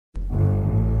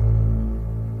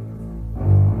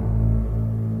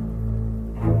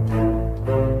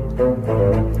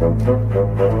All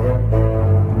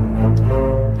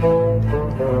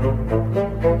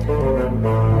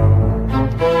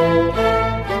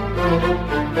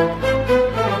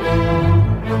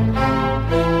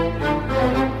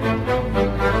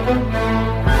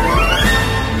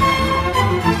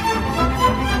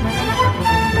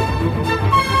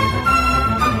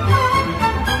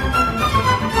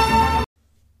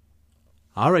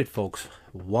right, folks,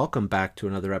 welcome back to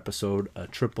another episode of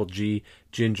Triple G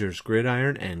Ginger's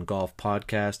Gridiron and Golf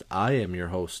Podcast. I am your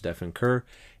host, Stephen Kerr,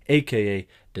 aka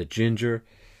The Ginger,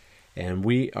 and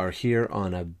we are here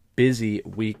on a busy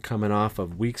week coming off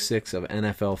of Week 6 of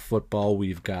NFL football.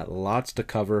 We've got lots to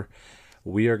cover.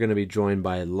 We are going to be joined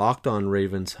by Locked On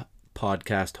Ravens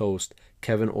podcast host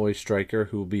Kevin Oestreicher,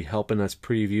 who will be helping us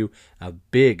preview a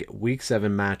big Week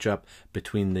 7 matchup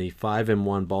between the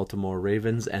 5-1 Baltimore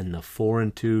Ravens and the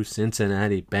 4-2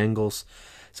 Cincinnati Bengals.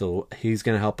 So he's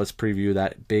going to help us preview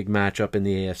that big matchup in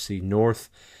the AFC North.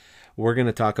 We're going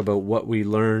to talk about what we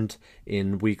learned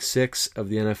in Week 6 of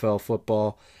the NFL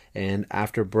football. And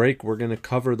after break, we're going to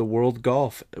cover the world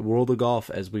of golf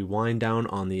as we wind down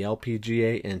on the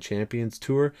LPGA and Champions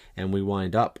Tour, and we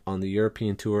wind up on the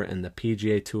European Tour and the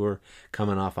PGA Tour,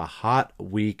 coming off a hot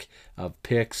week of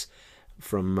picks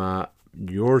from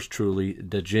yours truly,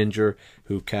 the Ginger,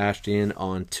 who cashed in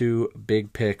on 2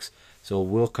 big picks. So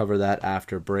we'll cover that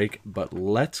after break, but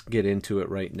let's get into it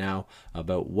right now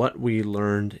about what we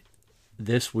learned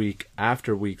this week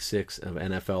after Week 6 of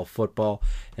NFL football.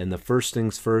 And the first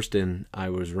things first, and I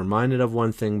was reminded of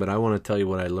one thing, but I want to tell you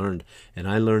what I learned. And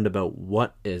I learned about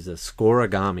what is a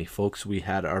scoregami. Folks, we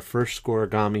had our first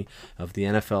scoregami of the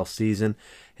NFL season,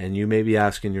 and you may be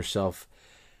asking yourself,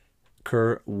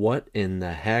 Kerr, what in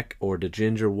the heck, or the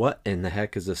Ginger, what in the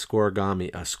heck is a scoregami?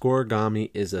 A scoregami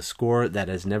is a score that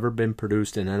has never been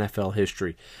produced in NFL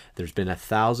history. There's been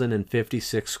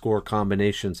 1,056 score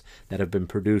combinations that have been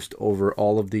produced over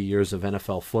all of the years of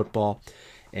NFL football.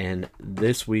 And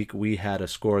this week we had a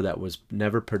score that was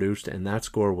never produced, and that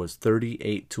score was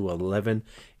 38-11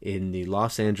 in the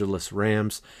Los Angeles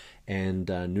Rams and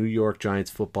New York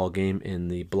Giants football game, in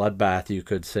the bloodbath, you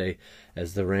could say,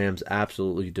 as the Rams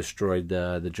absolutely destroyed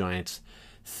the Giants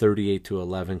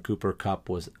 38-11. Cooper Kupp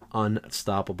was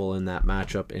unstoppable in that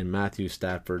matchup, and Matthew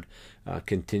Stafford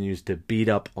continues to beat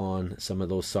up on some of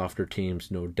those softer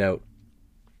teams, no doubt.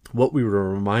 What we were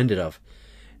reminded of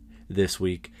this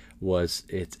week was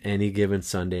it's any given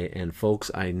Sunday, and folks,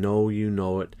 I know you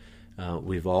know it.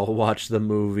 We've all watched the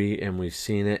movie and we've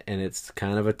seen it, and it's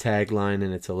kind of a tagline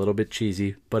and it's a little bit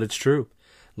cheesy, but it's true.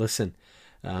 Listen,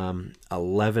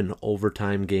 11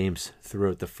 overtime games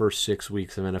throughout the first 6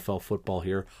 weeks of NFL football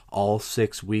here. All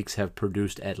 6 weeks have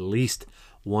produced at least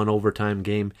 1 overtime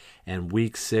game, and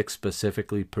Week 6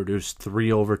 specifically produced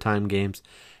 3 overtime games,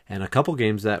 and a couple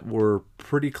games that were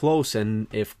pretty close, and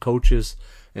if coaches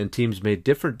and teams made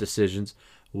different decisions,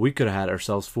 we could have had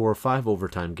ourselves 4 or 5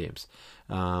 overtime games.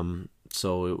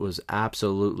 So it was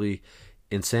absolutely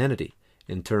insanity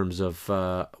in terms of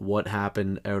what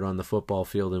happened out on the football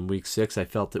field in Week 6. I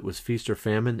felt it was feast or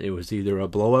famine. It was either a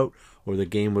blowout or the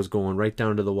game was going right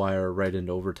down to the wire or right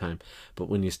into overtime. But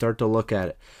when you start to look at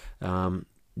it,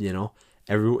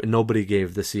 nobody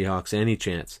gave the Seahawks any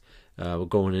chance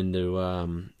going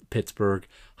into Pittsburgh,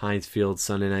 Heinz Field,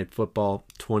 Sunday Night Football,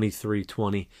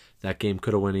 23-20. That game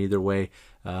could have went either way.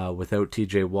 Without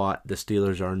TJ Watt, the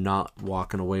Steelers are not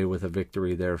walking away with a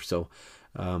victory there. So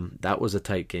that was a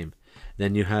tight game.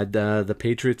 Then you had the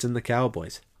Patriots and the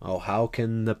Cowboys. Oh, how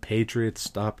can the Patriots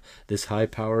stop this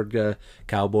high-powered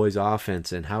Cowboys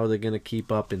offense, and how are they going to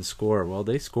keep up and score? Well,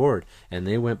 they scored, and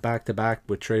they went back-to-back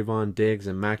with Trayvon Diggs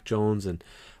and Mac Jones and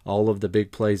all of the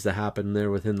big plays that happened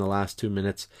there within the last 2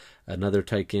 minutes. Another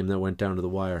tight game that went down to the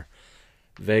wire.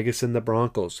 Vegas and the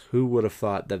Broncos. Who would have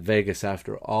thought that Vegas,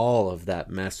 after all of that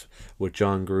mess with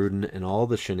John Gruden and all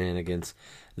the shenanigans,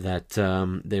 that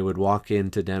they would walk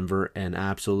into Denver and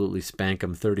absolutely spank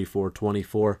them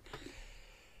 34-24.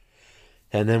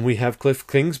 And then we have Cliff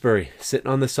Kingsbury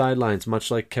sitting on the sidelines, much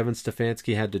like Kevin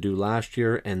Stefanski had to do last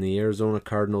year, and the Arizona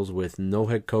Cardinals with no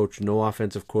head coach, no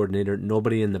offensive coordinator,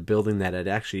 nobody in the building that had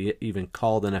actually even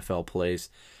called NFL plays.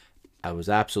 I was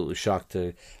absolutely shocked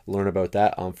to learn about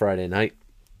that on Friday night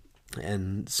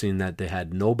and seeing that they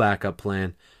had no backup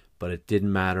plan, but it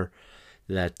didn't matter.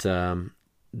 That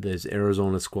this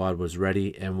Arizona squad was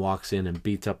ready and walks in and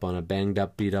beats up on a banged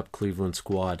up, beat up Cleveland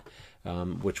squad,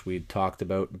 which we talked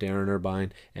about. Darren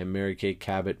Irvine and Mary Kay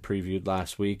Cabot previewed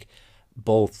last week.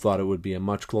 Both thought it would be a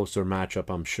much closer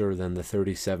matchup, I'm sure, than the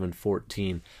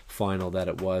 37-14 final that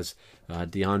it was.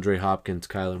 DeAndre Hopkins,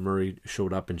 Kyler Murray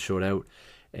showed up and showed out.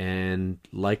 And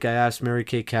like I asked Mary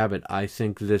Kay Cabot, I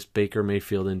think this Baker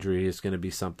Mayfield injury is going to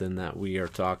be something that we are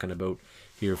talking about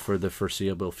here for the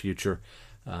foreseeable future.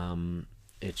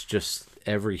 It's just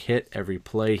every hit, every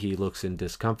play, he looks in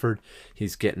discomfort.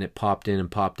 He's getting it popped in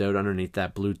and popped out underneath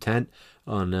that blue tent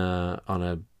on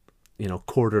a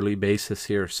quarterly basis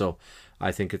here. So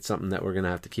I think it's something that we're going to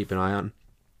have to keep an eye on.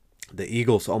 The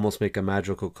Eagles almost make a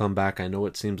magical comeback. I know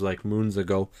it seems like moons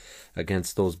ago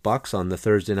against those Bucs on the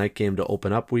Thursday night game to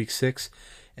open up Week 6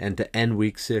 and to end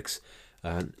Week 6.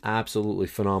 An absolutely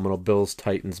phenomenal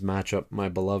Bills-Titans matchup. My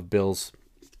beloved Bills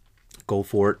go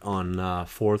for it on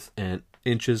 4th and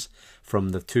inches from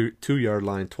the 2-yard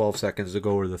line 12 seconds to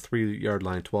go, or the 3-yard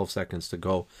line 12 seconds to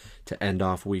go to end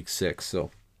off Week 6. So,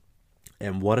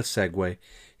 and what a segue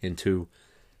into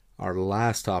our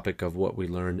last topic of what we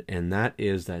learned, and that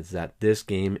is that this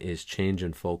game is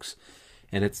changing, folks.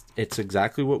 And it's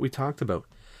exactly what we talked about.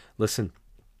 Listen,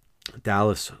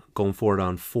 Dallas going for it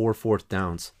on 4 fourth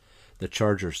downs. The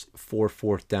Chargers, 4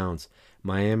 fourth downs.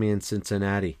 Miami and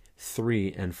Cincinnati,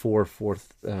 3 and 4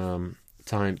 fourth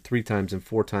 3 times and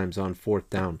 4 times on 4th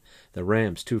down. The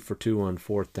Rams, 2 for 2 on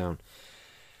 4th down.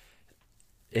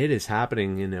 It is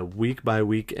happening in a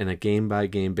week-by-week and a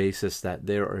game-by-game basis that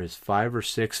there is 5 or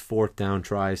 6 4th down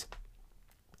tries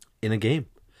in a game.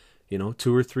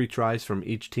 2 or 3 tries from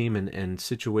each team and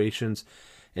situations.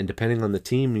 And depending on the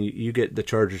team, you get the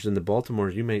Chargers and the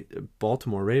Baltimore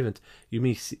Ravens, you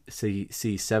may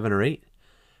see 7 or 8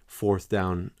 4th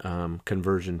down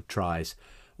conversion tries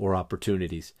or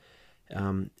opportunities.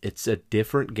 It's a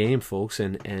different game, folks,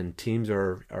 and teams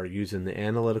are using the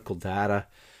analytical data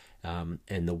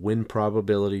and the win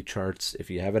probability charts. If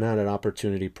you haven't had an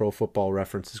opportunity, Pro Football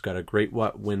Reference has got a great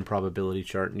win probability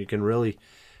chart, and you can really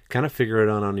kind of figure it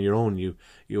out on your own.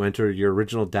 You enter your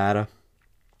original data,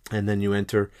 and then you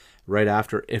enter right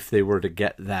after if they were to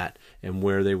get that and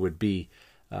where they would be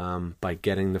by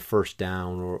getting the first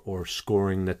down or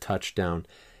scoring the touchdown.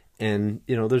 And,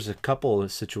 there's a couple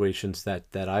of situations that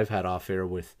I've had off air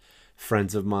with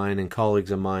friends of mine and colleagues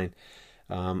of mine,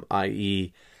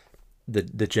 i.e.,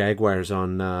 the Jaguars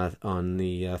on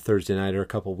the Thursday night or a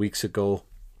couple weeks ago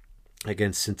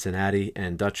against Cincinnati,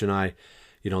 and Dutch and I,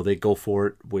 they go for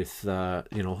it with I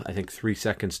think 3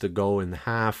 seconds to go in the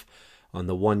half on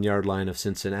the 1-yard line of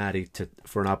Cincinnati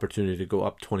for an opportunity to go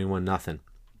up 21-0.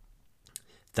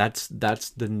 That's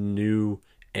the new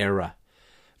era.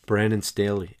 Brandon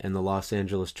Staley and the Los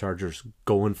Angeles Chargers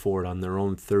going for it on their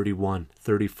own 31,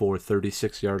 34,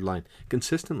 36-yard line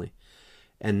consistently.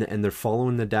 And they're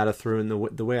following the data through. And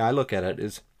the way I look at it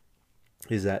is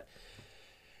that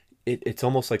it's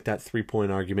almost like that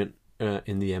 3-point argument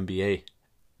in the NBA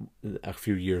a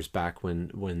few years back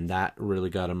when that really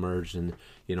got emerged. And,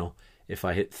 if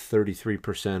I hit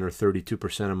 33% or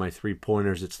 32% of my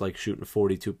 3-pointers, it's like shooting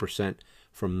 42%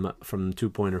 from the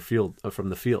 2-pointer field, from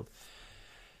the field.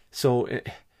 So,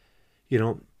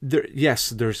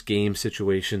 there's game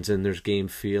situations and there's game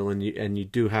feel, and you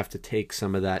do have to take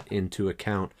some of that into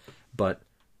account. But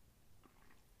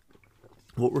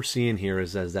what we're seeing here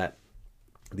is that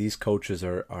these coaches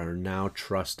are now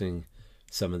trusting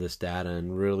some of this data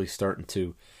and really starting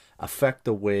to affect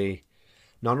the way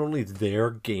not only their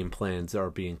game plans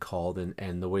are being called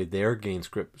and the way their game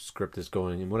script is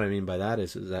going. And what I mean by that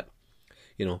is that,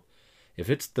 if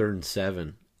it's 3rd and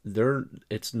 7,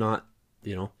 it's not,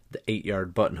 the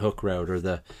 8-yard button hook route or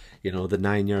the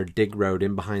 9-yard dig route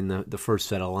in behind the first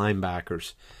set of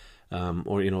linebackers,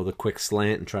 or the quick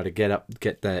slant and try to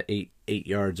get the 8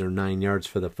 yards or 9 yards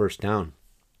for the first down.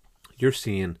 You're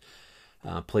seeing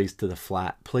plays to the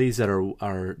flat, plays that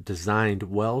are designed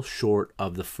well short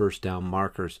of the first down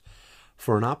markers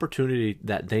for an opportunity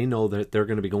that they know that they're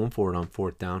going to be going for it on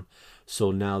 4th down. So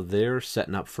now they're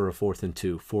setting up for a 4th and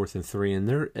 2, 4th and 3,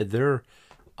 and they're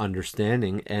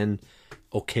understanding and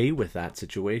okay with that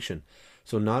situation.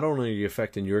 So not only are you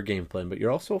affecting your game plan, but you're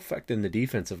also affecting the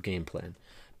defensive game plan,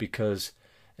 because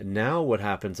now what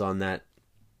happens on that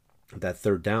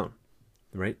 3rd down,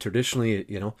 right? Traditionally,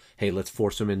 hey, let's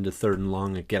force them into 3rd and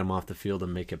long and get them off the field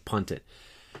and make it punt it.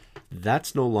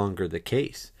 That's no longer the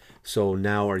case. So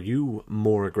now are you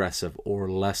more aggressive or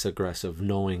less aggressive,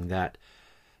 knowing that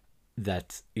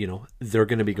they're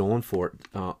going to be going for it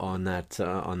on that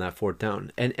 4th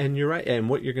down? And you're right. And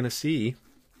what you're going to see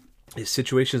is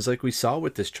situations like we saw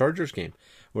with this Chargers game,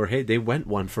 where hey, they went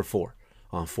 1 for 4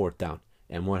 on 4th down,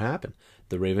 and what happened?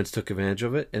 The Ravens took advantage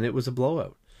of it, and it was a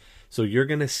blowout. So you're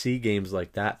going to see games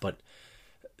like that, but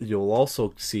you'll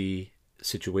also see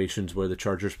situations where the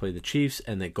Chargers play the Chiefs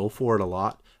and they go for it a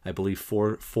lot. I believe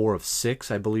 4 of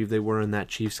 6, I believe they were in that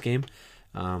Chiefs game.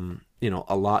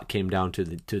 A lot came down to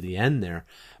the end there,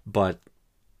 but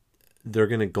they're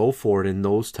going to go for it in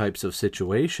those types of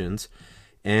situations.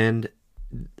 And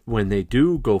when they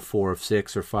do go 4 of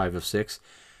 6 or 5 of 6,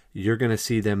 you're going to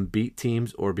see them beat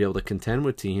teams or be able to contend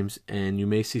with teams, and you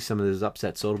may see some of this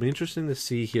upset. So it'll be interesting to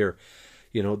see here,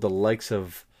 the likes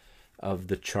of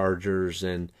the Chargers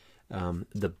and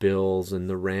the Bills and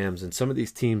the Rams and some of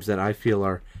these teams that I feel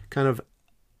are kind of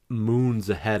moons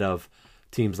ahead of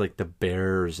teams like the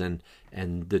Bears and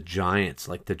the Giants.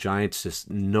 Like the Giants, just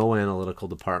no analytical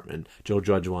department. Joe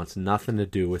Judge wants nothing to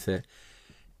do with it.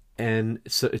 And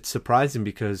so it's surprising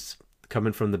because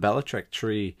coming from the Belichick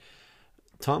tree,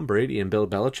 Tom Brady and Bill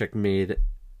Belichick made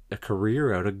a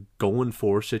career out of going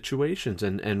for situations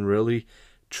and really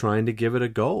trying to give it a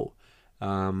go.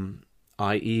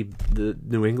 I.e. the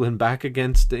New England back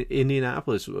against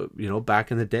Indianapolis,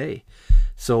 back in the day.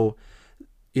 So,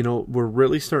 we're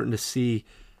really starting to see,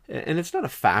 and it's not a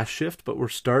fast shift, but we're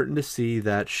starting to see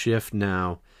that shift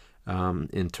now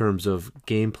in terms of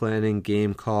game planning,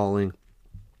 game calling,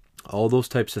 all those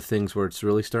types of things where it's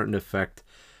really starting to affect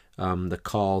the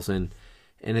calls. And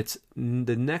it's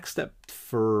the next step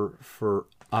for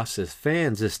us as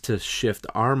fans is to shift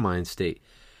our mind state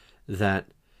that,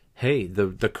 hey,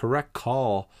 the correct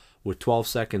call with 12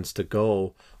 seconds to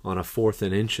go on a 4th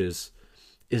and inches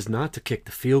is not to kick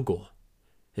the field goal,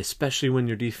 especially when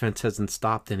your defense hasn't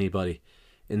stopped anybody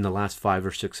in the last 5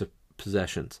 or 6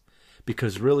 possessions,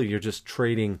 because really you're just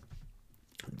trading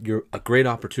a great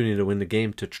opportunity to win the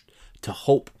game to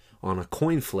hope on a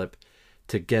coin flip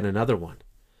to get another one.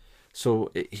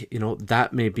 So,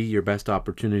 that may be your best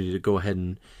opportunity to go ahead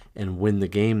and win the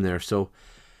game there. So,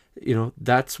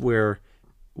 that's where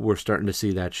we're starting to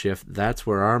see that shift. That's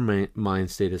where our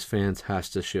mind state as fans has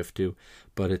to shift to.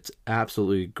 But it's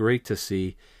absolutely great to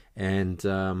see. And,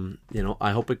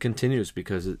 I hope it continues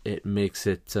because it makes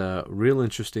it real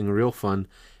interesting, real fun.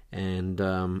 And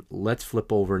let's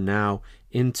flip over now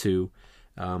into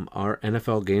our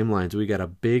NFL game lines. We got a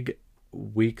big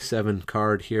Week 7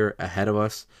 card here ahead of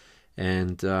us.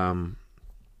 And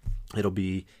it'll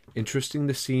be interesting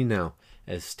to see now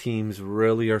as teams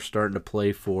really are starting to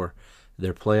play for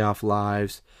their playoff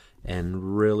lives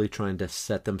and really trying to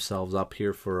set themselves up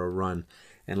here for a run.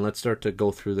 And let's start to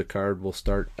go through the card. We'll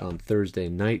start on Thursday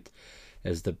night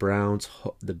as the Browns,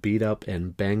 the beat up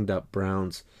and banged up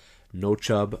Browns, no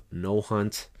Chubb, no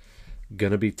Hunt,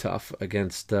 gonna be tough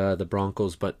against the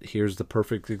Broncos. But here's the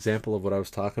perfect example of what I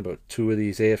was talking about. 2 of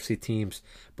these AFC teams,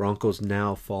 Broncos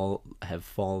now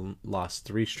lost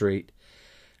 3 straight.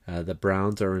 The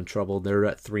Browns are in trouble. They're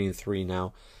at 3-3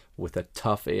 now with a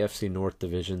tough AFC North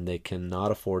division. They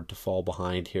cannot afford to fall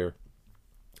behind here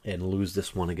and lose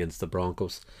this one against the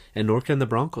Broncos. And nor can the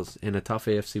Broncos in a tough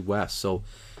AFC West. So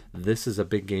this is a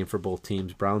big game for both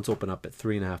teams. Browns open up at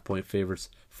 3.5-point favorites,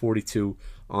 42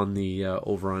 on the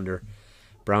over-under.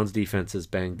 Browns defense is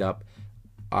banged up.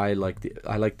 I like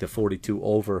the 42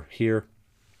 over here.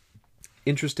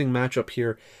 Interesting matchup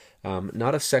here.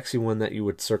 Not a sexy one that you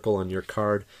would circle on your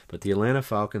card, but the Atlanta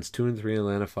Falcons, 2-3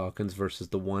 Atlanta Falcons versus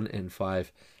the 1-5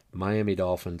 Miami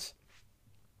Dolphins.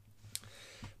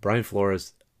 Brian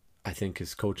Flores, I think,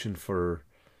 is coaching for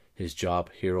his job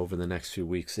here over the next few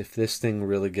weeks. If this thing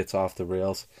really gets off the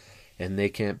rails and they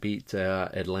can't beat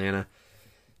Atlanta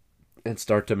and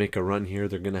start to make a run here,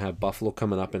 they're going to have Buffalo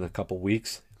coming up in a couple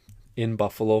weeks in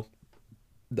Buffalo.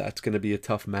 That's going to be a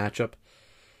tough matchup.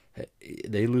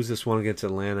 They lose this one against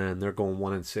Atlanta and they're going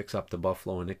 1-6 up to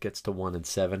Buffalo, and it gets to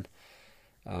 1-7.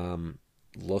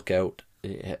 Look out.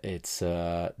 It's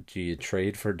do you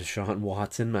trade for Deshaun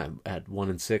Watson at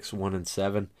 1-6,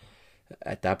 1-7?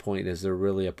 At that point, is there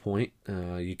really a point?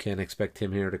 You can't expect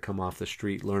him here to come off the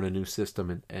street, learn a new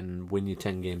system, and win you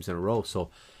 10 games in a row.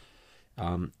 So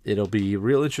it'll be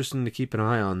real interesting to keep an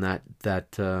eye on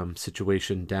that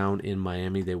situation down in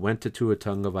Miami. They went to Tua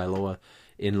Tagovailoa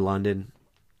in London.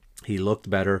 He looked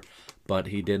better, but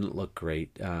he didn't look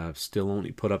great. Still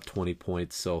only put up 20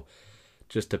 points. So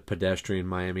just a pedestrian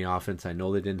Miami offense. I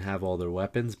know they didn't have all their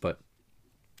weapons, but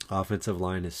offensive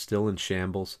line is still in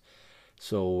shambles.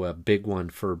 So a big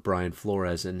one for Brian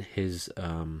Flores and his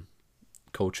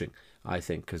coaching, I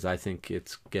think, because I think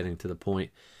it's getting to the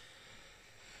point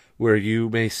where you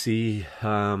may see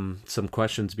some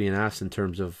questions being asked in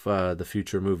terms of the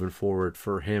future moving forward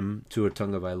for him, Tua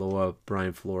Tagovailoa,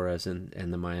 Brian Flores, and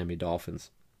the Miami Dolphins.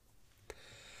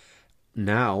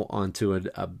 Now on to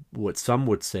what some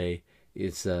would say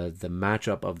is the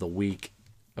matchup of the week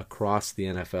across the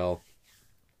NFL,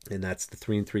 and that's the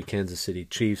 3-3 Kansas City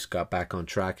Chiefs got back on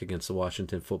track against the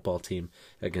Washington football team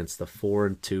against the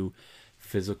 4-2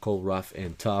 physical, rough,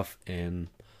 and tough, and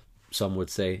some would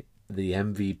say the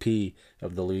MVP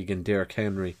of the league in Derrick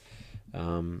Henry.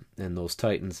 and those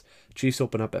Titans. Chiefs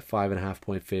open up at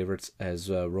 5.5-point favorites as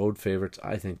road favorites.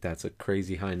 I think that's a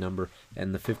crazy high number,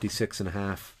 and the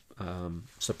 56.5.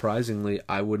 Surprisingly,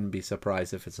 I wouldn't be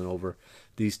surprised if it's an over.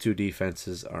 These two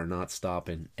defenses are not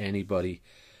stopping anybody.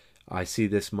 I see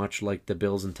this much like the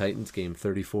Bills and Titans game,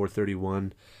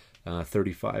 34-31,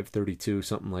 35-32,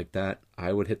 something like that.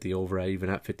 I would hit the over even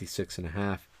at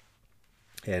 56.5.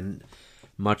 And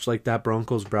much like that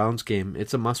Broncos-Browns game,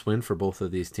 it's a must-win for both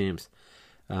of these teams.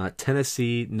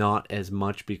 Tennessee, not as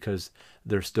much because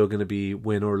they're still going to be,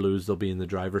 win or lose, they'll be in the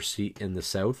driver's seat in the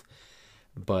South.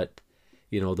 But,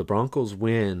 the Broncos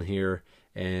win here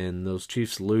and those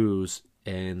Chiefs lose,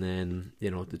 and then,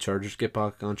 the Chargers get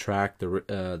back on track.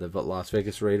 The Las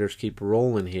Vegas Raiders keep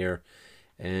rolling here.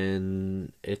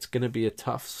 And it's going to be a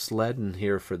tough sledding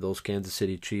here for those Kansas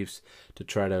City Chiefs to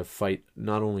try to fight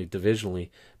not only divisionally,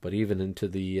 but even into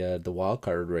the wild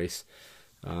card race.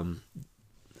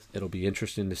 It'll be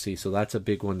interesting to see. So that's a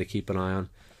big one to keep an eye on.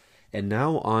 And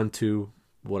now on to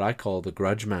what I call the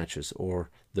grudge matches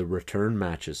or the return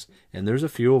matches. And there's a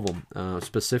few of them.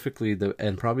 Specifically,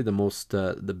 and probably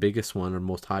the biggest one or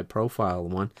most high profile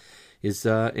one is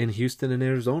in Houston and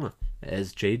Arizona,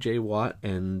 as J.J. Watt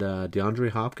and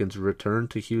DeAndre Hopkins return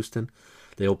to Houston.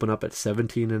 They open up at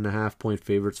 17.5-point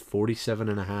favorites,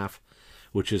 47.5,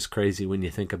 which is crazy when you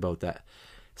think about that.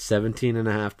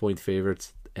 17.5-point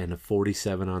favorites and a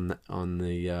 47 on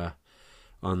the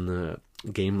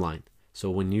game line. So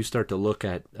when you start to look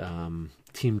at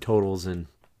team totals and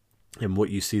what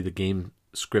you see the game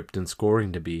script and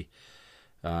scoring to be,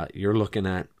 you're looking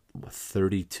at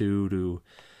 32 to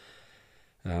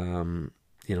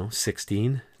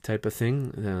 16 type of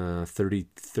thing, 30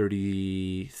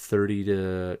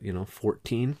 to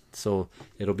 14. So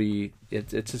it'll be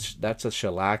that's a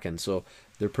shellacking. So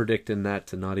they're predicting that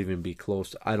to not even be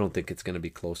close. I don't think it's going to be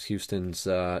close. Houston's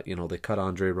they cut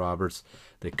Andre Roberts,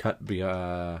 they cut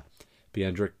Beandrick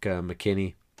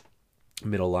McKinney,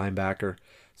 middle linebacker.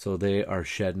 So they are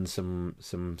shedding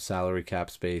some salary cap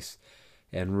space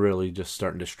and really just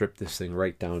starting to strip this thing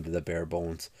right down to the bare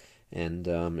bones. And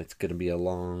it's going to be a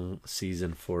long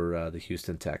season for the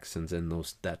Houston Texans and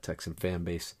that Texan fan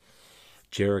base.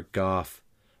 Jared Goff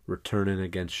returning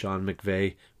against Sean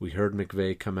McVay. We heard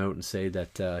McVay come out and say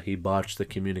that he botched the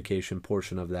communication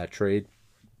portion of that trade.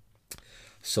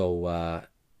 So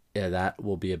that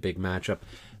will be a big matchup.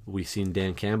 We've seen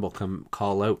Dan Campbell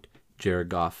call out Jared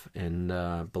Goff and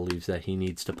believes that he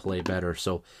needs to play better.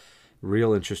 So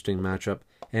real interesting matchup.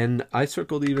 And I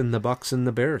circled even the Bucs and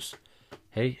the Bears.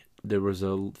 Hey,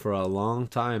 for a long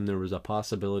time there was a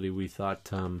possibility we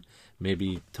thought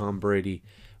maybe Tom Brady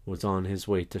was on his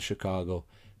way to Chicago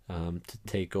to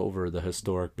take over the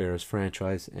historic Bears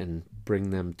franchise and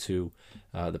bring them to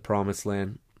the promised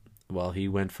land. Well, he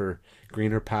went for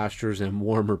greener pastures and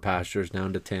warmer pastures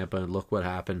down to Tampa, and look what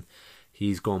happened.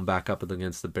 He's going back up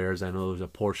against the Bears. I know there's a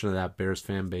portion of that Bears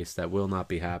fan base that will not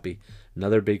be happy.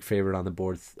 Another big favorite on the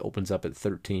board opens up at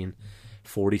 13.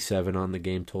 47 on the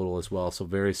game total as well. So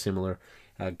very similar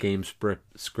game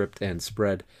script and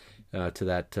spread to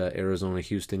that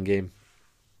Arizona-Houston game.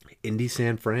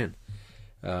 Indy-San Fran.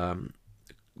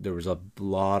 There was a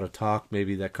lot of talk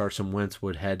maybe that Carson Wentz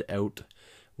would head out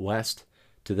west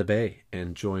to the Bay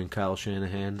and join Kyle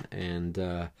Shanahan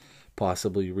and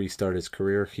possibly restart his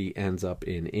career. He ends up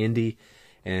in Indy.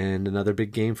 And another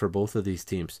big game for both of these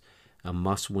teams. A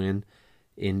must-win.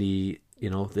 Indy,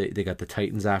 they got the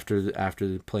Titans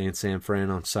after playing San Fran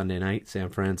on Sunday night. San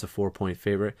Fran's a 4-point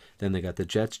favorite. Then they got the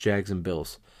Jets, Jags, and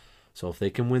Bills. So if they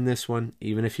can win this one,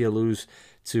 even if you lose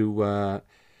to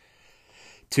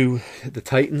the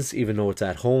Titans, even though it's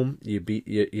at home,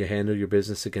 you handle your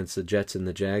business against the Jets and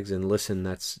the Jags. And listen,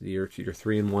 that's you're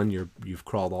 3-1. You've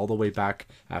crawled all the way back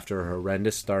after a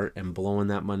horrendous start and blowing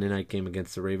that Monday night game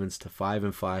against the Ravens to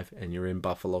 5-5, and you're in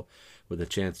Buffalo with a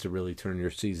chance to really turn your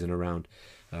season around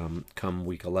come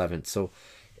week 11. So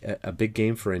a big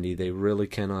game for Indy. They really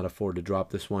cannot afford to drop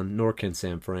this one, nor can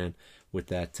San Fran with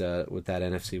that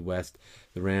NFC West.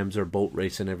 The Rams are boat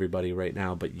racing everybody right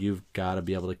now, but you've got to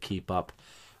be able to keep up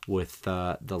with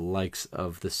the likes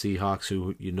of the Seahawks,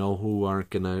 who aren't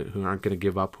gonna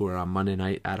give up, who are on Monday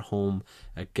night at home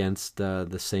against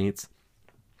the Saints,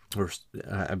 or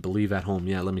I believe at home.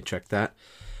 Yeah, let me check that.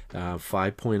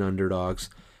 5-point underdogs.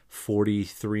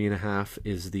 43.5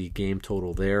 is the game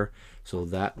total there. So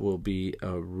that will be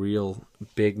a real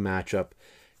big matchup.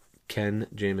 Can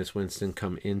Jameis Winston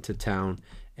come into town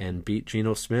and beat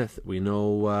Geno Smith? We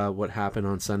know what happened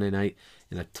on Sunday night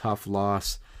in a tough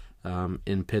loss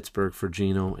in Pittsburgh for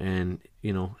Geno. And,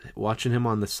 watching him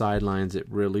on the sidelines, it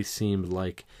really seemed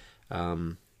like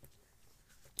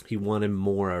he wanted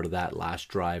more out of that last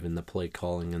drive and the play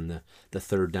calling and the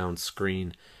third down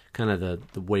screen, kind of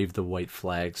the wave the white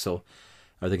flag. So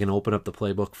are they going to open up the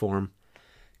playbook for him?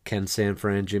 Ken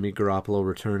Sanfran, Jimmy Garoppolo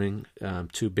returning,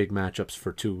 two big matchups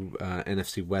for two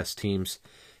NFC West teams.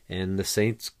 And the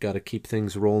Saints got to keep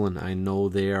things rolling. I know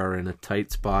they are in a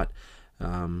tight spot,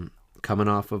 coming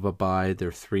off of a bye.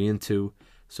 They're 3-2,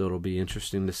 so it'll be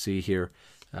interesting to see here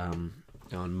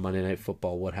on Monday Night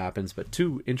Football what happens. But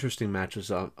two interesting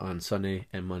matches on Sunday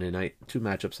and Monday night. Two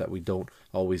matchups that we don't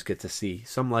always get to see.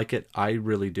 Some like it, I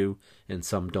really do, and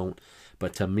some don't.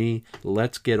 But to me,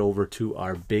 let's get over to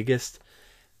our biggest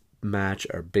match,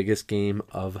 our biggest game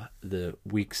of the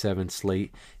week 7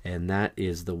 slate, and that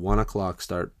is the 1 o'clock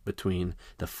start between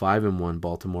the 5-1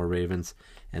 Baltimore Ravens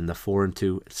and the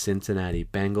 4-2 Cincinnati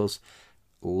Bengals.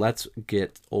 Let's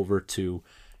get over to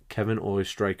Kevin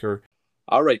Oestreicher.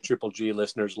 All right, Triple G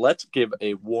listeners, let's give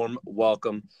a warm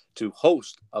welcome to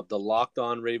host of the Locked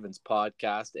On Ravens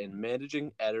podcast and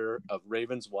managing editor of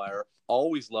Ravens Wire,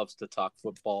 always loves to talk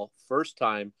football, first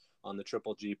time on the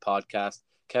Triple G podcast,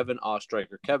 Kevin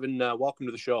Oestreicher. Kevin, welcome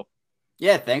to the show.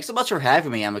 Yeah, thanks so much for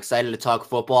having me. I'm excited to talk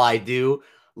football. I do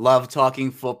love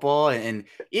talking football, and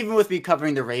even with me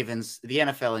covering the Ravens, the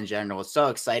NFL in general, it's so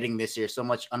exciting this year, so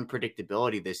much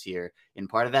unpredictability this year, and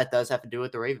part of that does have to do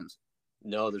with the Ravens.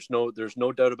 No, there's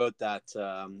no doubt about that.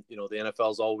 The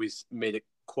NFL's always made it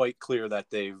quite clear that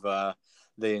they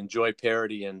enjoy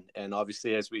parity, and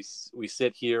obviously as we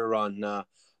sit here on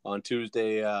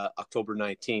Tuesday, October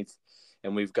 19th,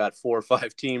 and we've got 4 or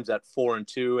 5 teams at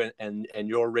 4-2, and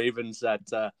your Ravens at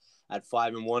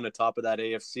 5-1 atop of that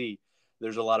AFC.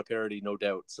 There's a lot of parity, no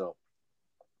doubt. So,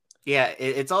 yeah,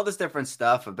 it's all this different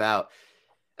stuff about,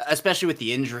 especially with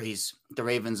the injuries the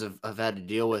Ravens have had to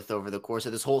deal with over the course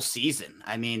of this whole season.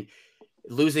 I mean,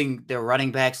 losing their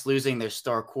running backs, losing their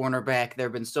star cornerback. There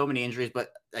have been so many injuries,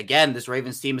 but again, this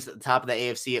Ravens team is at the top of the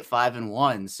AFC at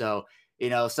 5-1. So,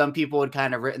 some people had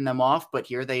kind of written them off, but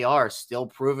here they are still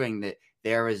proving that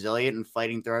they're resilient and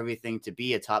fighting through everything to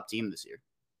be a top team this year.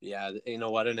 Yeah, you know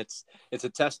what? And it's a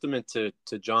testament to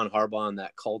John Harbaugh and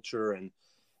that culture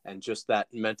and just that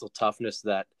mental toughness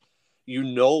that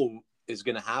is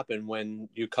going to happen when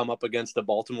you come up against the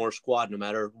Baltimore squad, no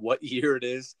matter what year it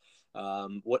is,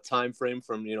 what time frame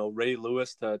from Ray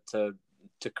Lewis to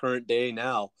current day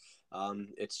now.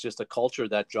 It's just a culture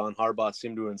that John Harbaugh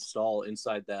seemed to install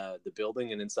inside the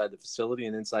building and inside the facility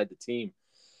and inside the team.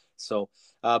 So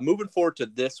moving forward to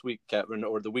this week, Kevin,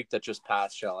 or the week that just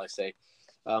passed, shall I say,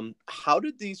 how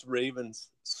did these Ravens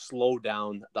slow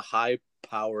down the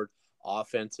high-powered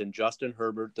offense and Justin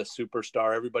Herbert, the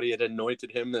superstar? Everybody had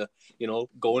anointed him to,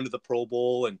 go into the Pro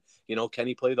Bowl and, can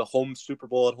he play the home Super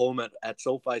Bowl at home at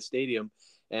SoFi Stadium?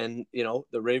 And,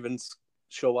 the Ravens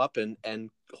show up and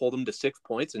hold him to 6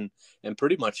 points and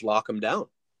pretty much lock him down.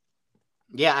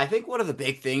 Yeah, I think one of the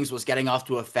big things was getting off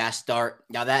to a fast start.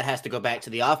 Now that has to go back to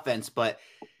the offense, but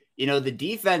the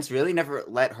defense really never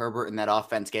let Herbert and that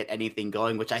offense get anything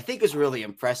going, which I think is really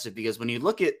impressive because when you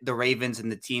look at the Ravens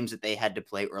and the teams that they had to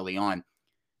play early on,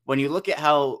 when you look at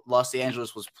how Los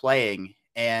Angeles was playing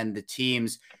and the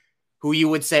teams who you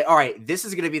would say, all right, this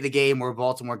is going to be the game where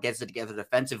Baltimore gets it together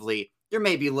defensively, you're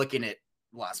maybe looking at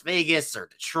Las Vegas or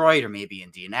Detroit or maybe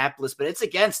Indianapolis, but it's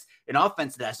against an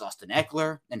offense that has Austin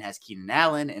Eckler and has Keenan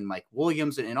Allen and Mike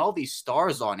Williams and all these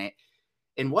stars on it.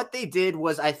 And what they did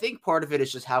was, I think part of it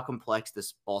is just how complex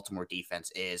this Baltimore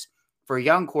defense is for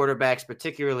young quarterbacks,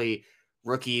 particularly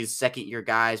rookies, second-year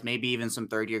guys, maybe even some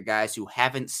third-year guys who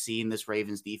haven't seen this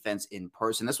Ravens defense in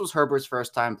person. This was Herbert's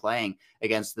first time playing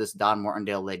against this Don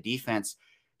Martindale-led defense.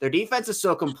 Their defense is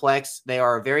so complex. They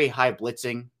are a very high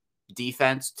blitzing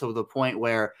defense to the point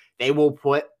where they will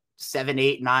put 7,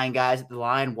 8, 9 guys at the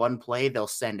line. One play, they'll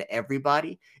send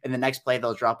everybody. And the next play,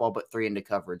 they'll drop all but 3 into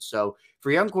coverage. So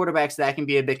for young quarterbacks, that can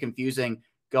be a bit confusing.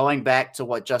 Going back to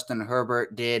what Justin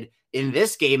Herbert did in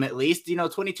this game, at least,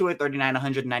 22 at 39,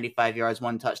 195 yards,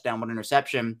 1 touchdown, 1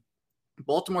 interception.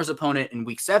 Baltimore's opponent in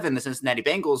week 7, the Cincinnati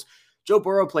Bengals, Joe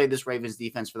Burrow played this Ravens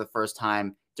defense for the first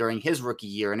time during his rookie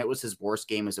year, and it was his worst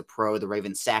game as a pro. The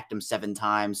Ravens sacked him 7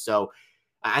 times. So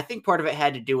I think part of it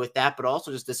had to do with that, but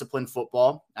also just disciplined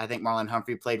football. I think Marlon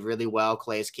Humphrey played really well.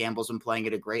 Calais Campbell's been playing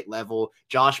at a great level.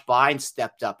 Josh Bynes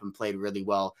stepped up and played really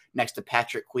well next to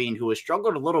Patrick Queen, who has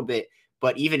struggled a little bit,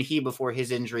 but even he, before his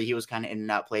injury, he was kind of in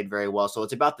and out, played very well. So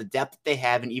it's about the depth that they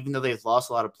have, and even though they've lost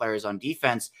a lot of players on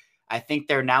defense, I think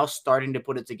they're now starting to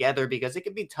put it together because it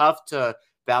can be tough to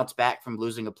bounce back from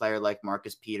losing a player like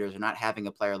Marcus Peters or not having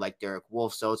a player like Derek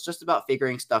Wolfe. So it's just about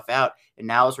figuring stuff out. And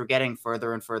now as we're getting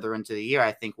further and further into the year,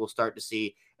 I think we'll start to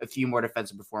see a few more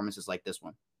defensive performances like this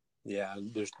one. Yeah,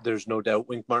 there's no doubt.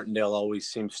 Wink Martindale always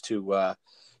seems to,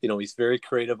 he's very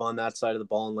creative on that side of the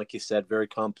ball, and like you said, very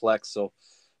complex. So,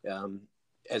 um,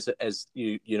 as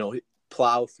you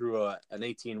plow through an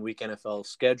 18-week NFL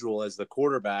schedule as the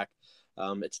quarterback,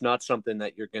 it's not something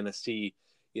that you're going to see,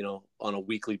 on a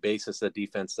weekly basis. The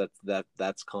defense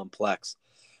that's complex.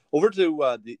 Over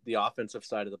to the offensive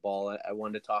side of the ball, I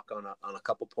wanted to talk on a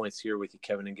couple points here with you,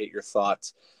 Kevin, and get your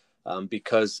thoughts.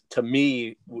 Because to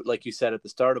me, like you said at the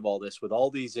start of all this, with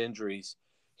all these injuries,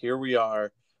 here we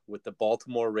are with the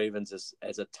Baltimore Ravens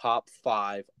as a top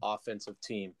 5 offensive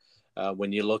team.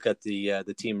 When you look at the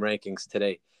team rankings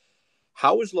today,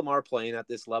 how is Lamar playing at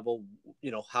this level?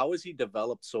 How has he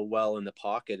developed so well in the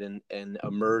pocket and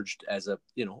emerged as a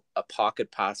pocket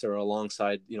passer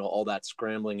alongside, all that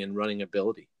scrambling and running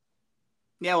ability?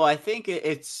 Yeah, well, I think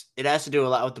it has to do a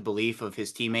lot with the belief of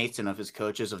his teammates and of his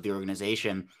coaches, of the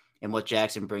organization, and what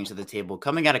Jackson brings to the table.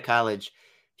 Coming out of college,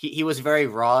 he was very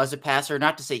raw as a passer.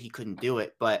 Not to say he couldn't do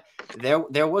it, but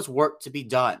there was work to be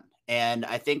done. And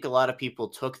I think a lot of people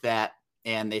took that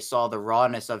and they saw the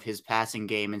rawness of his passing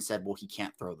game and said, well, he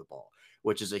can't throw the ball,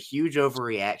 which is a huge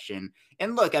overreaction.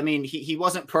 And look, I mean, he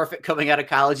wasn't perfect coming out of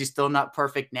college. He's still not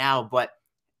perfect now. But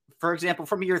for example,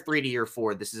 from year 3 to year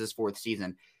 4, this is his 4th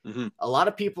season. Mm-hmm. A lot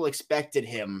of people expected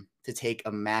him to take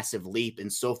a massive leap,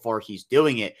 and so far he's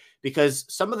doing it, because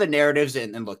some of the narratives,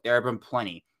 and look, there have been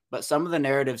plenty, but some of the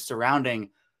narratives surrounding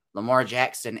Lamar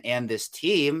Jackson and this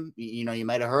team, you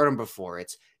might have heard them before.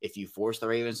 It's, if you force the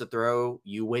Ravens to throw,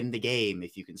 you win the game.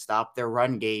 If you can stop their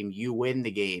run game, you win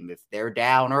the game. If they're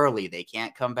down early, they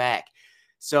can't come back.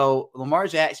 So Lamar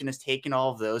Jackson has taken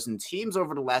all of those, and teams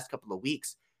over the last couple of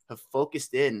weeks have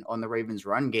focused in on the Ravens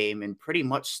run game and pretty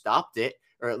much stopped it,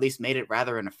 or at least made it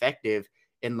rather ineffective.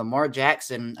 And Lamar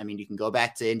Jackson, I mean, you can go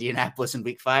back to Indianapolis in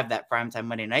week 5, that primetime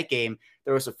Monday night game.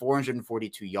 There was a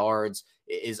 442 yards.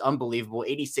 It is unbelievable.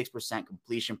 86%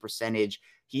 completion percentage.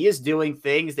 He is doing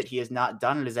things that he has not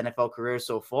done in his NFL career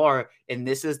so far. And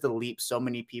this is the leap so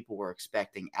many people were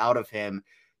expecting out of him.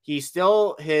 He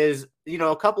still has,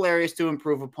 a couple areas to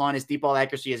improve upon. His deep ball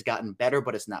accuracy has gotten better,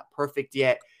 but it's not perfect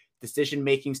yet.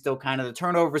 Decision-making still kind of, the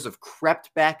turnovers have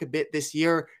crept back a bit this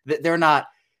year. They're not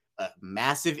a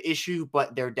massive issue,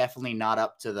 but they're definitely not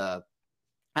up to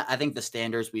I think the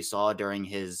standards we saw during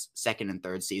his 2nd and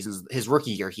 3rd seasons. His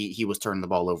rookie year, he was turning the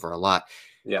ball over a lot.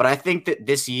 Yeah. But I think that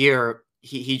this year,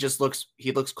 he just looks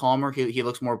calmer. He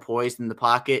looks more poised in the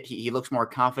pocket. He looks more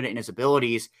confident in his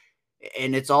abilities.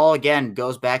 And it's all, again,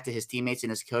 goes back to his teammates and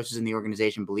his coaches in the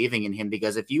organization believing in him.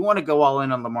 Because if you want to go all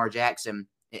in on Lamar Jackson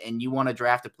and you want to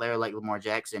draft a player like Lamar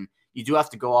Jackson, you do have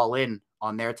to go all in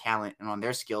on their talent and on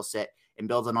their skill set and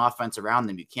build an offense around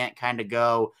them. You can't kind of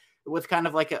go with kind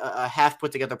of like a half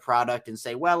put together product and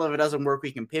say, well, if it doesn't work,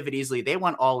 we can pivot easily. They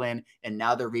went all in, and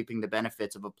now they're reaping the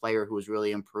benefits of a player who has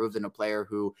really improved and a player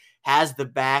who has the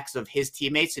backs of his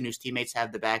teammates and whose teammates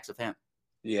have the backs of him.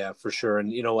 Yeah, for sure.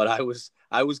 And you know what? I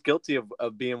was guilty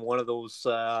of being one of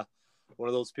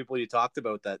those people you talked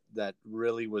about that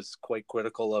really was quite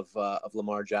critical of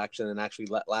Lamar Jackson. And actually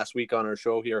last week on our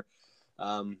show here,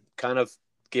 kind of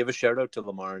gave a shout out to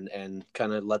Lamar and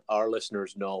kind of let our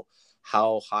listeners know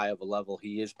how high of a level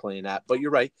he is playing at. But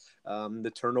you're right.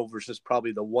 The turnovers is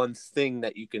probably the one thing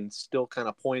that you can still kind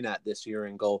of point at this year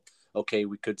and go, okay,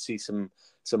 we could see some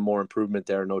more improvement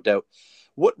there, no doubt.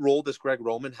 What role does Greg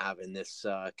Roman have in this,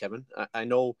 Kevin? I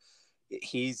know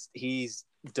he's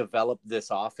developed this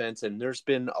offense, and there's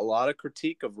been a lot of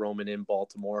critique of Roman in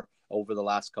Baltimore over the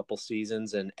last couple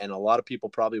seasons, and a lot of people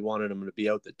probably wanted him to be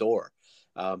out the door.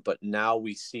 But now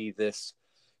we see this,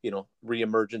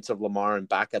 reemergence of Lamar and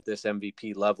back at this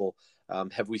MVP level.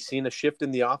 Have we seen a shift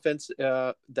in the offense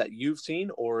that you've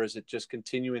seen, or is it just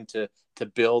continuing to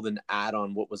build and add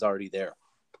on what was already there?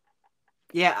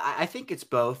 Yeah, I think it's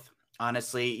both.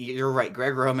 Honestly, you're right.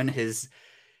 Greg Roman has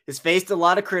faced a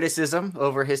lot of criticism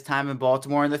over his time in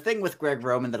Baltimore. And the thing with Greg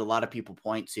Roman that a lot of people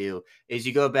point to is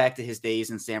you go back to his days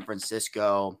in San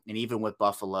Francisco and even with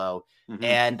Buffalo,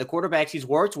 and the quarterbacks he's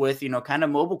worked with, kind of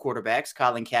mobile quarterbacks,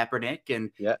 Colin Kaepernick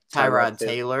and Tyrod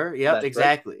Taylor. Yep, that's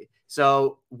exactly. Right.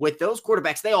 So with those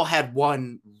quarterbacks, they all had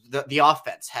the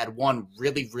offense had one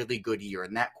really, really good year.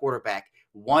 And that quarterback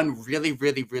one really,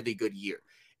 really, really good year.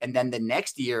 And then the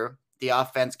next year, the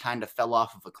offense kind of fell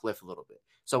off of a cliff a little bit.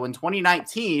 So in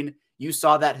 2019, you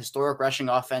saw that historic rushing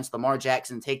offense, Lamar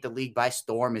Jackson take the league by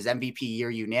storm, his MVP year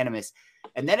unanimous.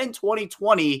 And then in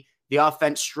 2020, the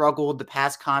offense struggled. The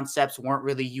pass concepts weren't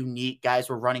really unique. Guys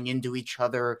were running into each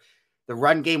other. The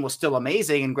run game was still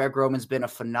amazing, and Greg Roman's been a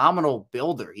phenomenal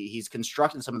builder. He's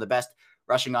constructed some of the best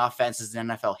rushing offenses in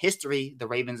NFL history, the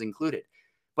Ravens included.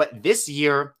 But this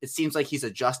year, it seems like he's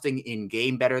adjusting in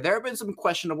game better. There have been some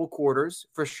questionable quarters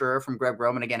for sure from Greg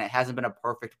Roman. Again, it hasn't been a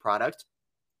perfect product,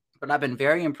 but I've been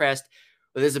very impressed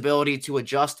with his ability to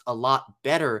adjust a lot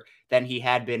better than he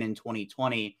had been in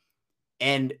 2020.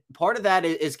 And part of that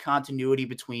is continuity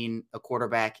between a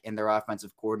quarterback and their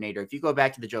offensive coordinator. If you go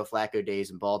back to the Joe Flacco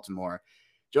days in Baltimore,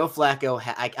 Joe Flacco,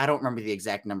 I don't remember the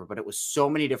exact number, but it was so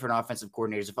many different offensive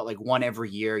coordinators. It felt like one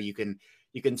every year. You can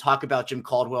talk about Jim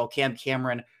Caldwell, Cam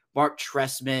Cameron, Mark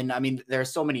Trestman. I mean, there are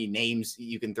so many names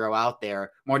you can throw out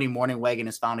there. Marty Mornhinweg in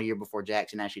his final year before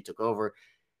Jackson actually took over.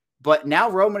 But now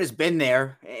Roman has been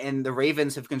there, and the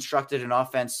Ravens have constructed an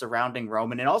offense surrounding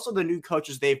Roman, and also the new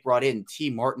coaches they've brought in, T.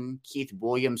 Martin, Keith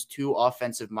Williams, two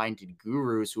offensive-minded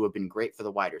gurus who have been great for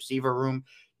the wide receiver room.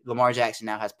 Lamar Jackson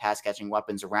now has pass-catching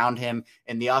weapons around him,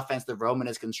 and the offense that Roman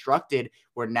has constructed,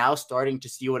 we're now starting to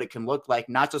see what it can look like,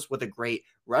 not just with a great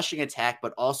rushing attack,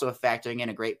 but also factoring in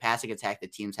a great passing attack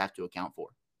that teams have to account for.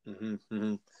 Mm-hmm,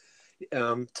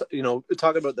 mm-hmm.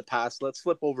 Talking about the past, let's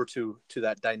flip over to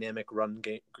that dynamic run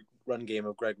game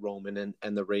of Greg Roman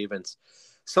and the Ravens.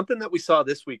 Something that we saw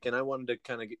this week, and I wanted to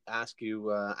kind of ask you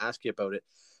about it.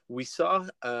 We saw,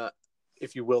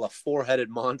 if you will, a four-headed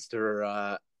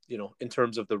monster, in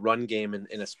terms of the run game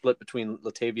in a split between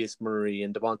Latavius Murray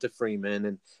and Devonta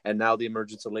Freeman, and now the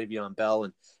emergence of Le'Veon Bell,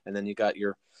 and then you got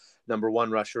your number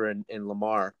one rusher in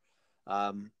Lamar.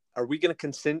 Are we going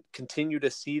to continue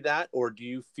to see that, or do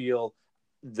you feel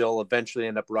they'll eventually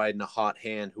end up riding a hot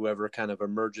hand, whoever kind of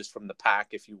emerges from the pack,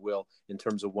 if you will, in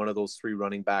terms of one of those three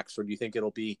running backs? Or do you think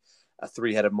it'll be a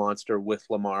three-headed monster with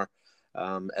Lamar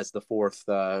as the fourth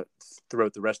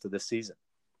throughout the rest of this season?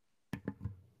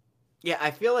 Yeah,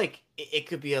 I feel like it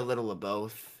could be a little of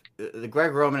both. The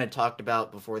Greg Roman had talked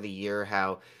about before the year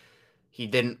how he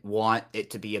didn't want it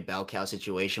to be a bell cow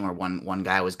situation where one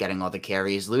guy was getting all the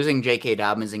carries. Losing J.K.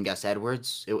 Dobbins and Gus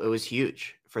Edwards, it was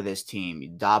huge for this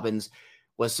team. Dobbins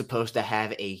was supposed to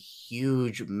have a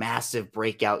huge, massive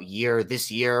breakout year this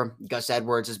year. Gus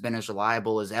Edwards has been as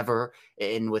reliable as ever.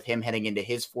 And with him heading into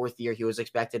his fourth year, he was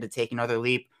expected to take another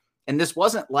leap. And this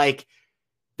wasn't like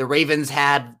the Ravens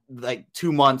had like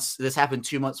 2 months. This happened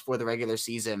 2 months before the regular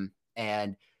season.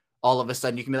 And all of a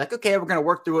sudden you can be like, okay, we're going to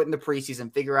work through it in the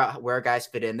preseason, figure out where guys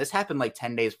fit in. This happened like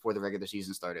 10 days before the regular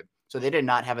season started. So they did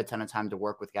not have a ton of time to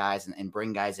work with guys and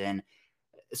bring guys in.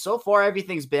 So far,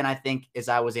 everything's been, I think, as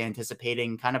I was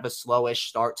anticipating, kind of a slowish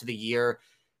start to the year.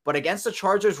 But against the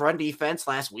Chargers run defense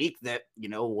last week that,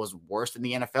 was worse than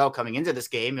the NFL coming into this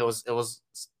game, it was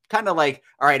kind of like,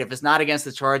 all right, if it's not against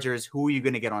the Chargers, who are you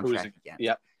going to get on track again?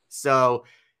 Yeah. So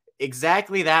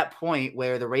exactly that point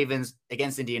where the Ravens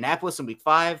against Indianapolis in week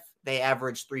 5, they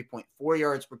averaged 3.4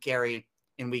 yards per carry.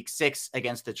 In week 6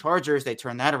 against the Chargers, they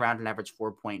turned that around and averaged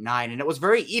 4.9. And it was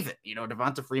very even.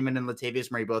 Devonta Freeman and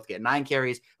Latavius Murray both get 9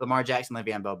 carries. Lamar Jackson,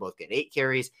 Le'Veon Bell both get 8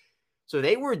 carries. So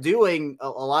they were doing a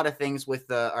lot of things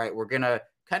with all right, we're going to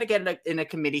kind of get in a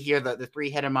committee here, the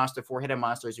 3-headed monster, 4-headed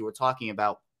monsters you were talking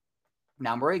about.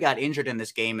 Now, Murray got injured in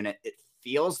this game, and it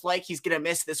feels like he's going to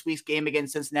miss this week's game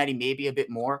against Cincinnati, maybe a bit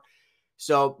more.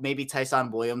 So maybe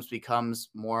Tyson Williams becomes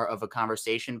more of a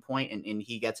conversation point and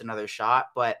he gets another shot.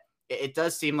 But it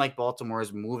does seem like Baltimore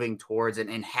is moving towards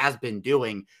and has been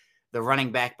doing the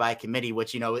running back by committee,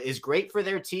 which, is great for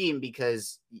their team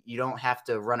because you don't have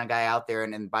to run a guy out there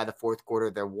and by the fourth quarter,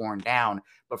 they're worn down.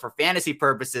 But for fantasy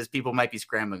purposes, people might be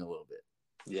scrambling a little bit.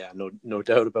 Yeah, no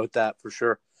doubt about that for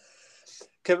sure.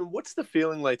 Kevin, what's the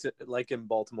feeling like in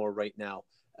Baltimore right now?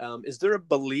 Is there a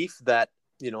belief that,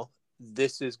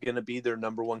 this is going to be their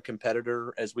number one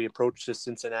competitor as we approach the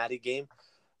Cincinnati game?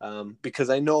 Because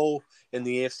I know in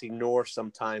the AFC North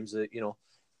sometimes, the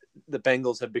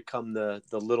Bengals have become the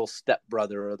little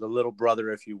stepbrother or the little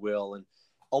brother, if you will, and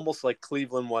almost like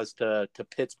Cleveland was to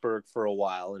Pittsburgh for a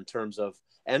while in terms of,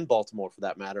 and Baltimore for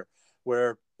that matter,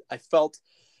 where I felt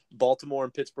Baltimore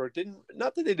and Pittsburgh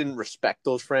not that they didn't respect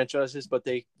those franchises, but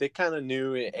they kind of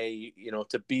knew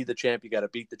to be the champ, you got to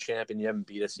beat the champ, and you haven't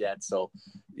beat us yet. So,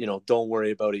 don't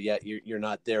worry about it yet. You're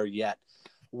not there yet.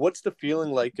 What's the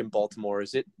feeling like in Baltimore?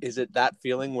 Is it that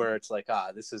feeling where it's like,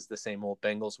 this is the same old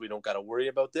Bengals, we don't got to worry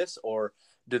about this? Or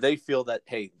do they feel that,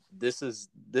 hey, this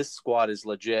squad is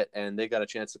legit and they got a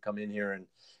chance to come in here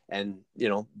and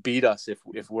beat us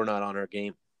if we're not on our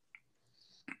game?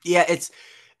 Yeah,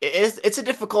 it's a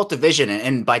difficult division,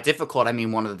 and by difficult I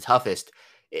mean one of the toughest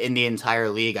in the entire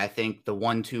league. I think the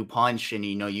 1-2 punch, and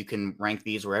you can rank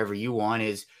these wherever you want,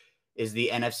 is the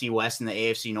NFC West and the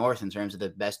AFC North in terms of the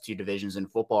best two divisions in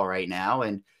football right now.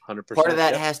 And 100%, part of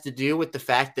that has to do with the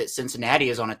fact that Cincinnati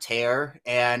is on a tear.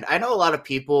 And I know a lot of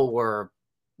people were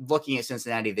looking at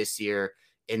Cincinnati this year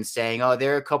in saying, oh,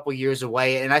 they're a couple years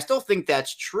away. And I still think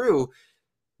that's true,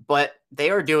 but they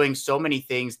are doing so many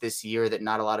things this year that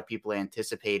not a lot of people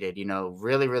anticipated.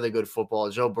 Really, really good football.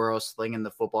 Joe Burrow slinging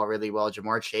the football really well.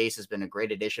 Jamar Chase has been a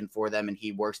great addition for them, and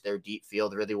he works their deep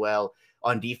field really well.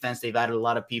 On defense, they've added a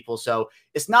lot of people. So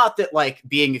it's not that like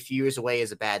being a few years away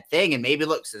is a bad thing. And maybe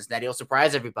look, Cincinnati will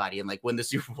surprise everybody and like win the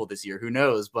Super Bowl this year. Who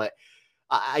knows? But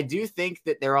I do think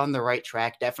that they're on the right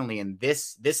track, definitely. And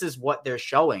this is what they're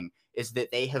showing, is that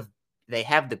they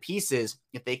have the pieces.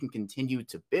 If they can continue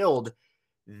to build,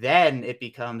 then it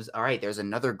becomes, all right, there's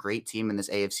another great team in this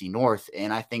AFC North.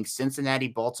 And I think Cincinnati,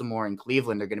 Baltimore, and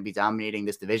Cleveland are going to be dominating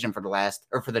this division for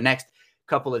the next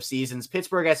couple of seasons.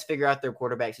 Pittsburgh has to figure out their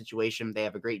quarterback situation. They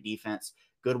have a great defense,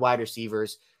 good wide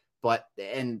receivers,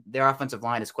 and their offensive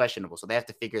line is questionable. So they have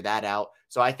to figure that out.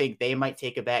 So I think they might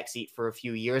take a back seat for a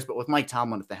few years, but with Mike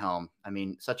Tomlin at the helm, I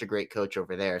mean, such a great coach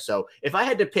over there. So if I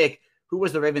had to pick who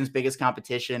was the Ravens' biggest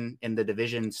competition in the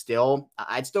division still,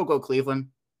 I'd still go Cleveland.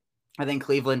 I think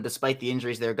Cleveland, despite the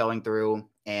injuries they're going through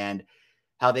and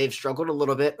how they've struggled a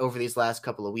little bit over these last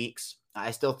couple of weeks,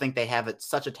 I still think they have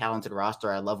such a talented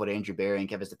roster. I love what Andrew Berry and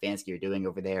Kevin Stefanski are doing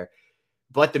over there.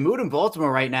 But the mood in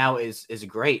Baltimore right now is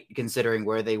great, considering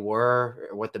where they were,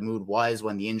 or what the mood was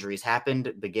when the injuries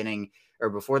happened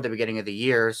before the beginning of the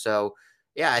year. So,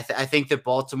 yeah, I think that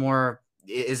Baltimore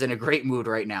is in a great mood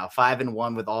right now.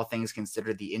 5-1 with all things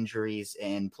considered, the injuries,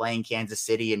 and playing Kansas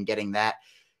City and getting that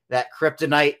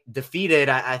kryptonite defeated.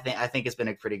 I think it's been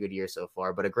a pretty good year so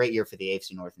far, but a great year for the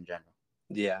AFC North in general.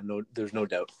 Yeah, no, there's no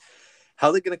doubt. How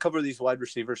are they going to cover these wide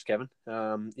receivers, Kevin?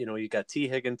 You got T.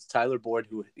 Higgins, Tyler Boyd,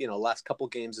 who, last couple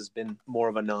games has been more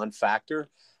of a non-factor.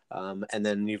 And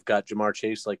then you've got Jamar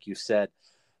Chase, like you said.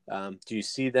 Do you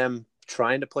see them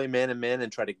trying to play man-to-man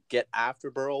and try to get after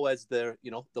Burrow as the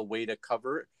way to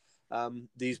cover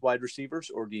these wide receivers?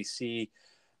 Or do you see,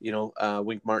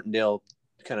 Wink Martindale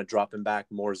kind of dropping back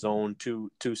more zone,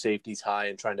 two safeties high,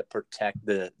 and trying to protect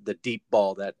the deep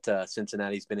ball that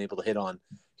Cincinnati's been able to hit on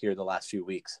here the last few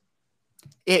weeks?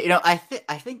 I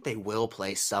think they will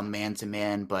play some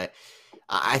man-to-man, but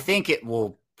I think it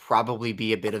will probably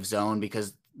be a bit of zone,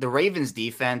 because the Ravens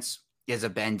defense is a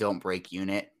bend don't break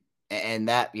unit. And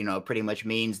that, pretty much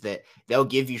means that they'll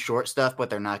give you short stuff, but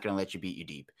they're not going to let you beat you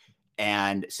deep.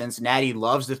 And Cincinnati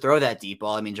loves to throw that deep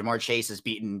ball. I mean, Jamar Chase has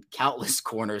beaten countless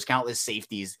corners, countless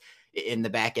safeties in the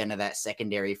back end of that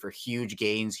secondary for huge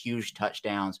gains, huge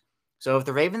touchdowns. So if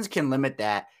the Ravens can limit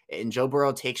that and Joe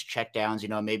Burrow takes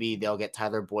checkdowns, maybe they'll get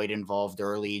Tyler Boyd involved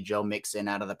early, Joe Mixon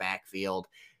out of the backfield.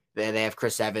 They have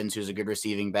Chris Evans, who's a good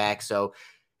receiving back. So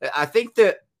I think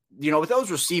that, with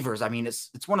those receivers, I mean,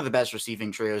 it's one of the best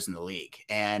receiving trios in the league.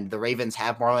 And the Ravens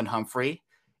have Marlon Humphrey,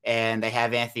 and they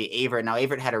have Anthony Averett. Now,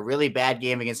 Averett had a really bad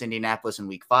game against Indianapolis in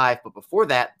week 5, but before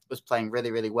that was playing really,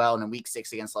 really well. And in week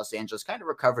 6 against Los Angeles, kind of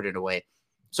recovered in a way.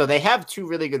 So they have 2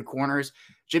 really good corners.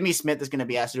 Jimmy Smith is going to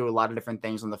be asked to do a lot of different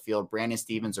things on the field. Brandon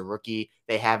Stevens, a rookie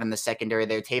they have in the secondary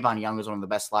there. Tavon Young is one of the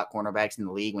best slot cornerbacks in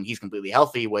the league when he's completely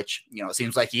healthy, which, it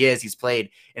seems like he is. He's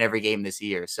played in every game this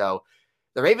year. So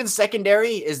the Ravens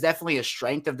secondary is definitely a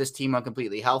strength of this team when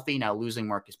completely healthy. Now, losing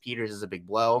Marcus Peters is a big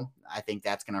blow. I think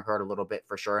that's going to hurt a little bit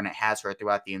for sure, and it has hurt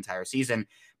throughout the entire season.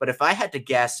 But if I had to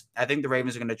guess, I think the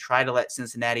Ravens are going to try to let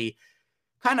Cincinnati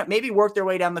kind of maybe work their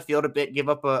way down the field a bit, give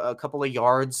up a couple of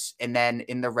yards, and then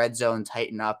in the red zone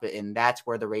tighten up. And that's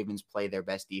where the Ravens play their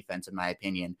best defense, in my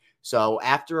opinion. So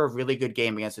after a really good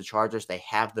game against the Chargers, they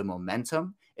have the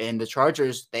momentum. And the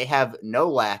Chargers, they have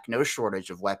no shortage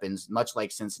of weapons, much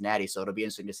like Cincinnati. So it'll be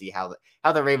interesting to see how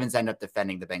the Ravens end up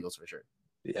defending the Bengals for sure.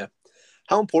 Yeah.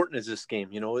 How important is this game?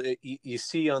 You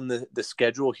see on the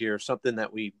schedule here, something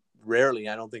that we rarely,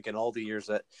 I don't think in all the years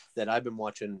that I've been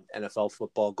watching NFL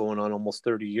football, going on almost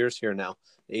 30 years here now,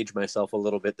 age myself a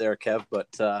little bit there, Kev,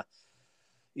 but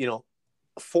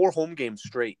 4 home games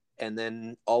straight. And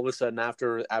then all of a sudden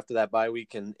after that bye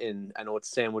week, and I know it's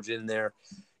sandwiched in there,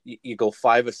 you go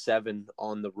 5-7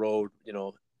 on the road.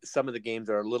 Some of the games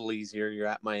are a little easier. You're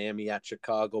at Miami, at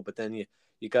Chicago, but then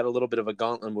you got a little bit of a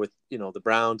gauntlet with, the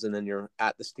Browns, and then you're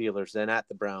at the Steelers, then at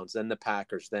the Browns, then the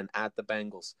Packers, then at the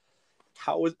Bengals.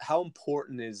 How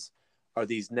important are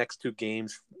these next 2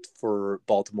 games for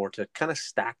Baltimore to kind of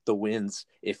stack the wins,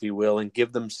 if you will, and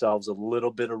give themselves a little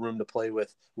bit of room to play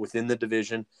with within the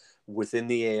division, within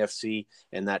the AFC,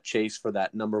 and that chase for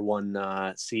that number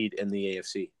 1 seed in the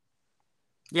AFC?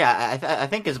 Yeah, I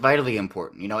think it's vitally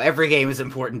important. Every game is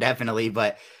important, definitely,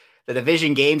 but the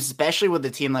division games, especially with a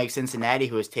team like Cincinnati,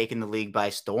 who has taken the league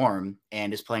by storm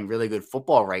and is playing really good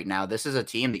football right now, this is a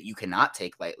team that you cannot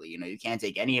take lightly. You can't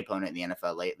take any opponent in the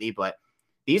NFL lately, but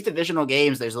these divisional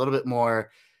games, there's a bit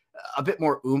more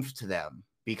oomph to them.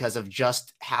 because of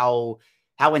just how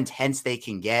intense they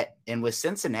can get. And with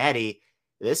Cincinnati,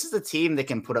 this is a team that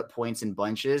can put up points in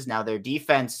bunches. Now, their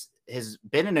defense has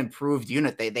been an improved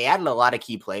unit. They added a lot of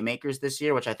key playmakers this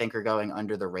year, which I think are going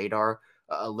under the radar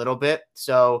a little bit.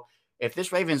 So if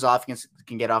this Ravens offense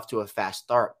can get off to a fast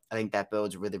start, I think that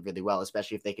bodes really, really well,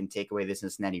 especially if they can take away the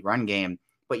Cincinnati run game.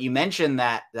 But you mentioned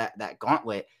that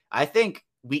gauntlet. I think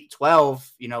week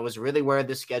 12, is really where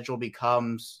the schedule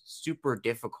becomes super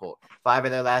difficult. 5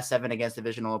 of their last 7 against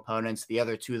divisional opponents. The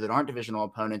other 2 that aren't divisional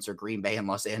opponents are Green Bay and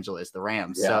Los Angeles, the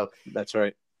Rams. Yeah, so that's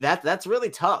right. That's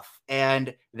really tough.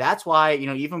 And that's why,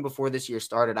 even before this year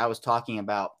started, I was talking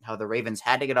about how the Ravens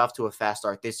had to get off to a fast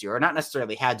start this year, or not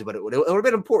necessarily had to, but it would have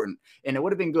been important. And it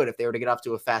would have been good if they were to get off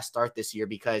to a fast start this year,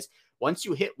 because once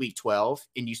you hit week 12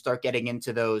 and you start getting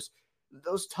into those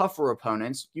tougher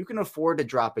opponents, you can afford to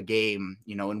drop a game,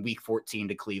 in week 14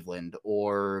 to Cleveland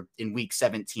or in week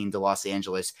 17 to Los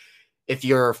Angeles. If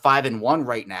you're 5-1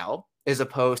 right now, as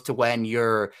opposed to when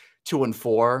you're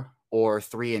 2-4 or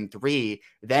 3-3,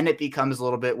 then it becomes a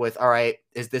little bit with, all right,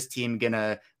 is this team going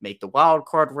to make the wild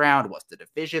card round? What's the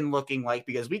division looking like?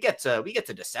 Because we get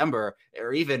to December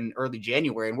or even early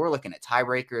January, and we're looking at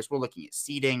tiebreakers. We're looking at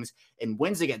seedings and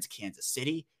wins against Kansas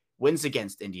City, wins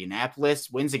against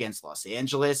Indianapolis, wins against Los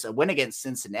Angeles. A win against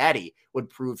Cincinnati would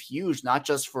prove huge, not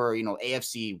just for,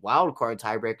 AFC wildcard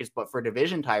tiebreakers, but for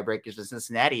division tiebreakers. And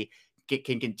Cincinnati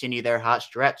can continue their hot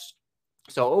stretch.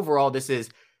 So overall, this is,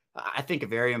 I think, a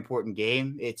very important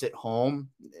game. It's at home.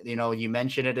 You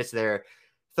mentioned it. It's their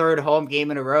 3rd home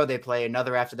game in a row. They play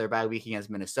another after their bye week against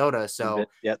Minnesota. So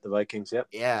yeah, the Vikings. Yep.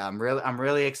 Yeah, I'm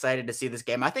really excited to see this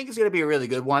game. I think it's going to be a really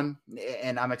good one,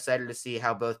 and I'm excited to see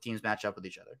how both teams match up with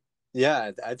each other.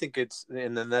 Yeah, I think it's,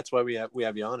 and then that's why we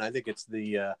have you on. I think it's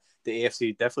the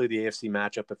AFC, definitely the AFC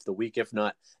matchup of the week, if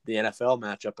not the NFL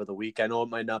matchup of the week. I know it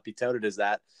might not be touted as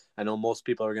that. I know most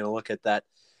people are going to look at that,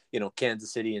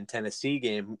 Kansas City and Tennessee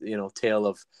game, tale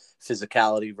of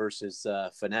physicality versus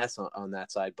finesse on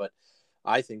that side. But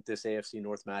I think this AFC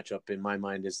North matchup, in my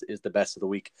mind, is the best of the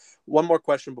week. One more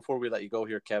question before we let you go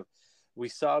here, Kev. We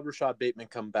saw Rashad Bateman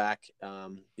come back.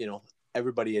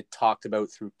 Everybody had talked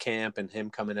about through camp and him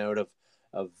coming out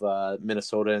of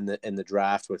Minnesota in the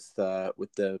draft with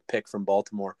the pick from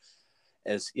Baltimore,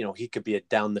 as he could be a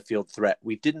down the field threat.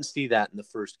 We didn't see that in the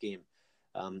first game.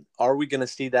 Are we going to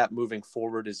see that moving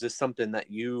forward? Is this something that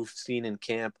you've seen in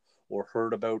camp or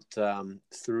heard about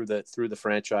through the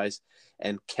franchise?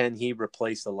 And can he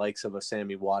replace the likes of a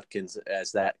Sammy Watkins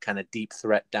as that kind of deep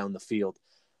threat down the field?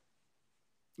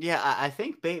 Yeah, I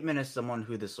think Bateman is someone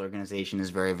who this organization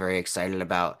is very, very excited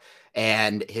about.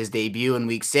 And his debut in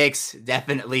week 6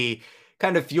 definitely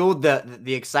kind of fueled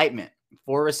the excitement.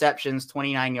 4 receptions,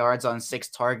 29 yards on 6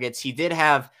 targets. He did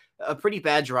have a pretty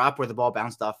bad drop where the ball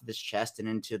bounced off of his chest and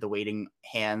into the waiting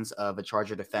hands of a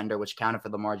Charger defender, which counted for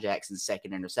Lamar Jackson's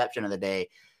 2nd interception of the day.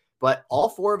 But all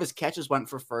 4 of his catches went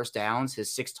for first downs.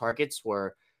 His 6 targets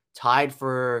were tied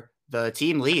for the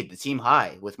team lead, the team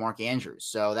high, with Mark Andrews.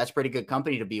 So that's pretty good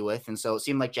company to be with. And so it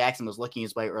seemed like Jackson was looking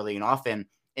his way early and often.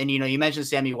 And, you mentioned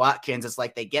Sammy Watkins. It's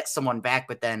like they get someone back,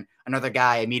 but then another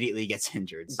guy immediately gets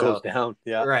injured. So, goes down.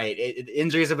 Yeah. Right.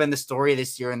 Injuries have been the story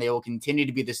this year, and they will continue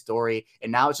to be the story.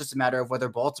 And now it's just a matter of whether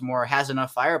Baltimore has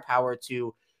enough firepower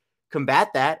to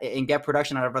combat that and get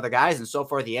production out of other guys. And so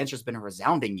far, the answer has been a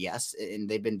resounding yes, and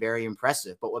they've been very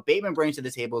impressive. But what Bateman brings to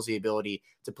the table is the ability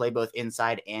to play both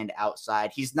inside and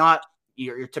outside. He's not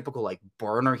your typical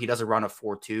burner. He doesn't run a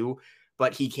 4-2,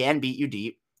 but he can beat you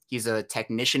deep. He's a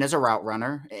technician as a route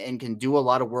runner and can do a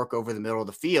lot of work over the middle of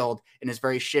the field and is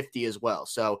very shifty as well.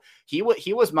 So he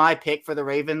was my pick for the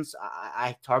Ravens.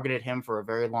 I targeted him for a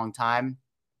very long time.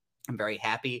 I'm very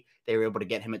happy they were able to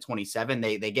get him at 27.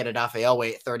 They get Odafe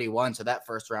Elway at 31, so that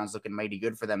first round's looking mighty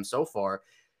good for them so far.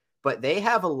 But they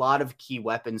have a lot of key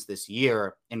weapons this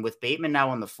year. And with Bateman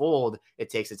now in the fold, it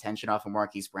takes attention off of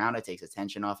Marquise Brown. It takes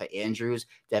attention off of Andrews.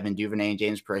 Devin Duvernay and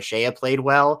James Prochet played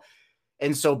well.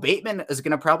 And so Bateman is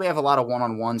going to probably have a lot of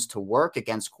one-on-ones to work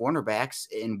against cornerbacks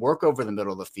and work over the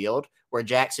middle of the field, where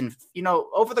Jackson,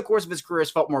 over the course of his career has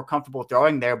felt more comfortable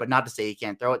throwing there, but not to say he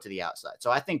can't throw it to the outside.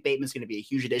 So I think Bateman's going to be a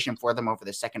huge addition for them over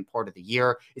the second part of the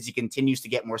year as he continues to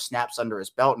get more snaps under his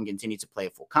belt and continue to play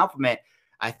a full complement.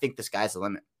 I think the sky's the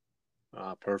limit.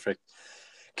 Perfect.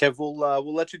 Kev,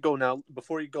 we'll let you go now.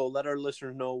 Before you go, let our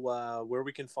listeners know where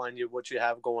we can find you, what you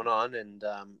have going on, and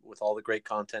with all the great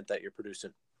content that you're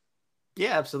producing.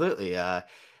 Yeah, absolutely.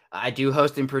 I do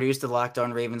host and produce the Locked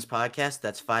On Ravens podcast.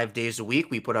 That's 5 days a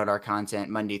week. We put out our content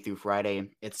Monday through Friday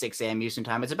at 6 a.m. Eastern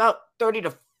time. It's about 30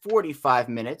 to 45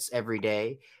 minutes every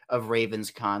day of Ravens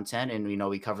content. And,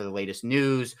 we cover the latest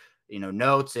news,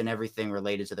 notes and everything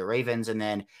related to the Ravens. And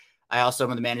then I also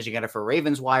am the managing editor for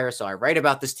Ravens Wire, so I write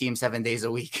about this team 7 days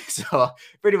a week. So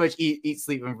pretty much eat,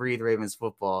 sleep, and breathe Ravens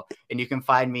football. And you can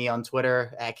find me on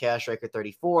Twitter at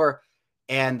ChaosStriker34,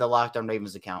 and the Locked On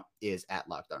Ravens account is at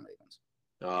Locked On Ravens.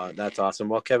 That's awesome.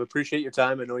 Well, Kev, appreciate your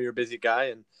time. I know you're a busy guy,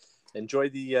 and enjoy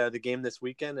the game this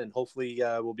weekend. And hopefully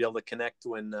we'll be able to connect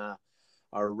when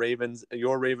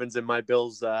your Ravens and my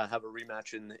Bills have a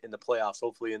rematch in the playoffs,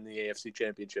 hopefully in the AFC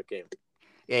Championship game.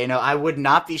 Yeah, I would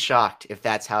not be shocked if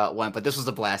that's how it went, but this was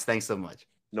a blast. Thanks so much.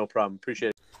 No problem. Appreciate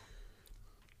it.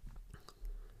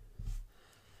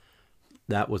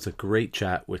 That was a great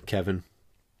chat with Kevin.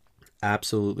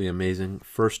 Absolutely amazing.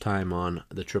 First time on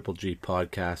the Triple G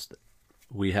podcast.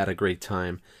 We had a great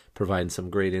time providing some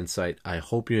great insight. I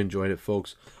hope you enjoyed it,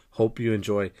 folks. Hope you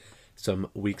enjoy some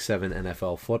Week 7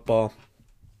 NFL football.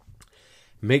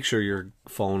 Make sure you're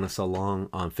following us along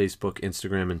on Facebook,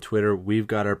 Instagram, and Twitter. We've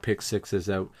got our pick sixes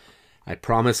out. I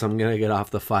promise I'm going to get off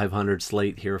the 500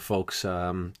 slate here, folks.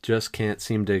 Just can't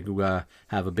seem to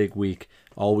have a big week.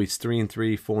 Always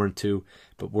 3-3, 4-2,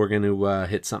 but we're going to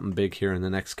hit something big here in the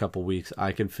next couple weeks.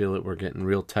 I can feel it. We're getting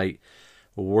real tight.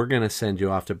 We're going to send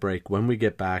you off to break. When we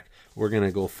get back, we're going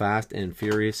to go fast and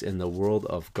furious in the world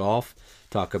of golf,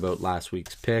 talk about last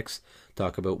week's picks,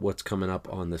 talk about what's coming up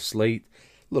on the slate,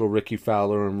 little Ricky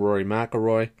Fowler and Rory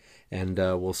McIlroy, and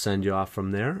we'll send you off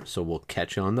from there. So we'll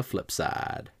catch you on the flip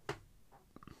side.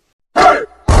 Here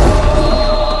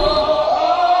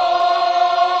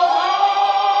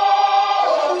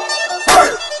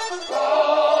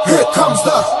comes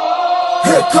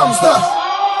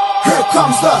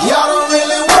the, y'all don't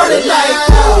really want it like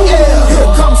that. Yeah.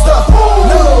 Here comes the.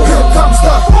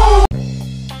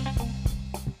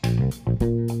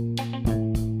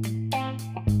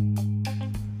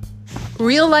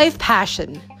 Real life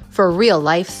passion for real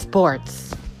life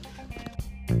sports.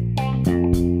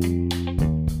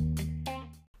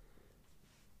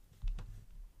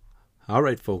 All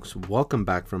right, folks, welcome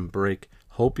back from break.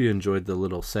 Hope you enjoyed the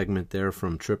little segment there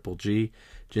from Triple G,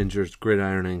 Ginger's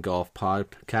Gridiron and Golf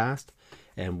podcast.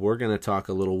 And we're going to talk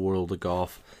a little world of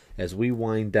golf as we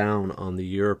wind down on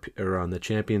the on the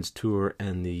Champions Tour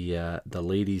and the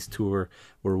Ladies Tour.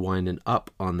 We're winding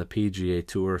up on the PGA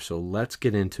Tour, so let's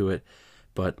get into it.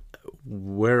 But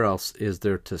where else is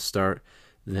there to start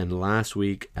than last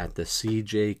week at the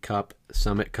CJ Cup,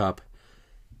 Summit Cup?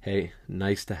 Hey,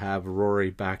 nice to have Rory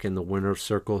back in the winner's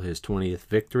circle, his 20th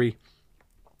victory.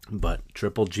 But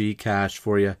Triple G cash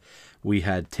for you. We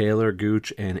had Taylor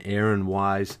Gooch and Aaron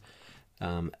Wise,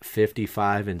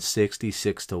 55 and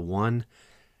 66 to 1,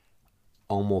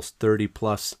 almost 30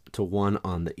 plus to 1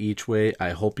 on the each way.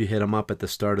 I hope you hit them up at the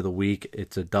start of the week.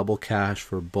 It's a double cash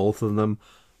for both of them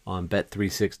on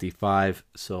Bet365.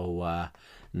 So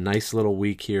nice little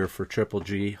week here for Triple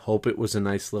G. Hope it was a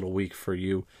nice little week for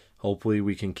you. Hopefully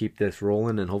we can keep this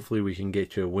rolling, and hopefully we can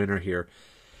get you a winner here.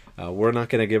 We're not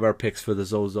going to give our picks for the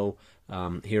Zozo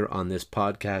here on this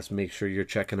podcast. Make sure you're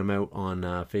checking them out on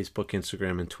Facebook,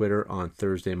 Instagram, and Twitter on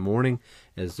Thursday morning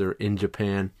as they're in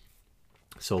Japan.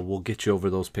 So we'll get you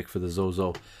over those picks for the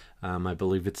Zozo. I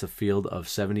believe it's a field of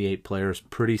 78 players.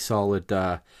 Pretty solid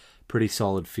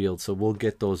field. So we'll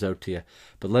get those out to you.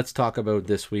 But let's talk about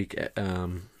this week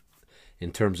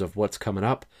in terms of what's coming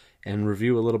up and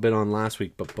review a little bit on last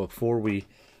week. But before we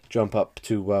jump up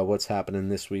to what's happening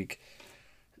this week,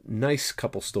 nice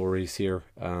couple stories here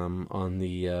on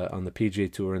the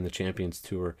PGA Tour and the Champions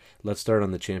Tour. Let's start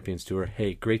on the Champions Tour.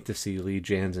 Hey, great to see Lee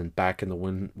Janzen back in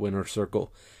the winner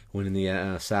circle, winning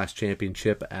the SAS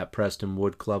Championship at Preston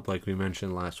Wood Club, like we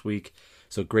mentioned last week.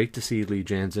 So great to see Lee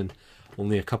Janzen.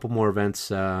 Only a couple more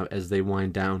events as they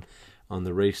wind down on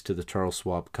the race to the Charles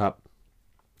Schwab Cup,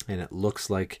 and it looks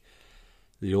like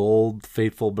the old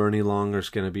faithful Bernie Longer is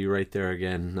going to be right there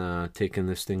again, taking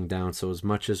this thing down. So as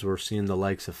much as we're seeing the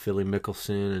likes of Philly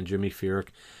Mickelson and Jimmy Furyk,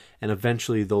 and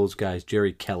eventually those guys,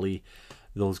 Jerry Kelly,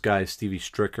 those guys, Stevie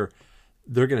Stricker,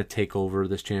 they're going to take over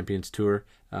this Champions Tour.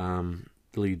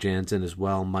 Lee Janzen as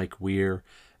well, Mike Weir,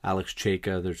 Alex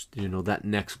Cheka. There's that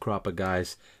next crop of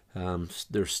guys.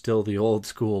 There's still the old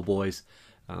school boys.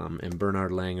 And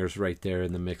Bernard Langer's right there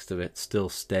in the mix of it. Still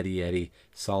steady Eddie,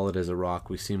 solid as a rock.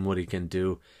 We've seen what he can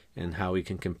do and how he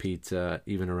can compete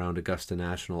even around Augusta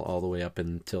National all the way up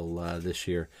until this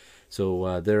year.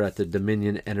 So they're at the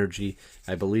Dominion Energy,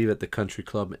 I believe, at the Country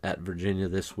Club at Virginia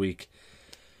this week.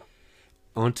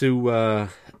 On to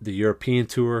the European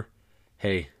Tour.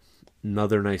 Hey,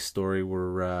 another nice story.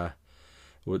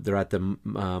 They're at the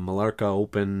Mallorca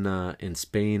Open in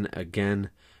Spain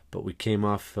again. But we came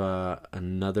off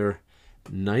another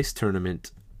nice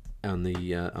tournament on the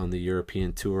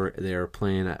European Tour. They are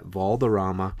playing at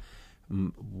Valderrama.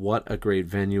 What a great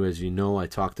venue. As you know, I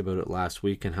talked about it last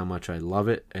week and how much I love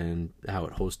it and how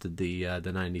it hosted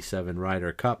the 97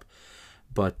 Ryder Cup.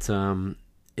 But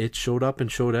it showed up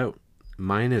and showed out.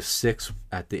 -6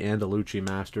 at the Andalucci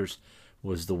Masters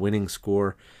was the winning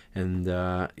score. And,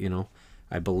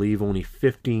 I believe only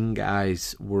 15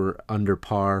 guys were under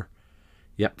par.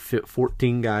 Yep,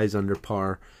 14 guys under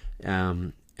par.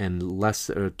 And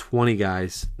 19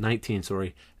 guys,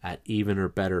 at even or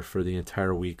better for the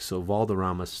entire week. So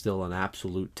Valderrama's still an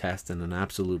absolute test and an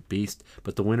absolute beast.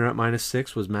 But the winner at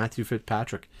 -6 was Matthew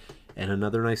Fitzpatrick. And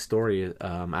another nice story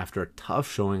after a tough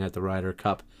showing at the Ryder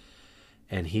Cup.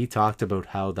 And he talked about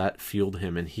how that fueled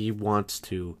him, and he wants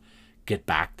to get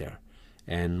back there.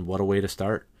 And what a way to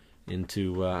start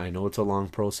into, I know it's a long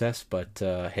process, but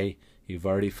hey, you've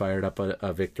already fired up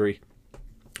a victory.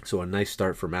 So a nice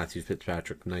start for Matthew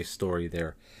Fitzpatrick. Nice story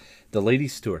there. The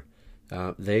Ladies Tour,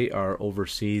 they are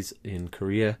overseas in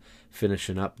Korea,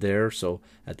 finishing up there, so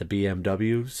at the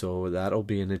BMW. So that'll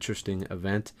be an interesting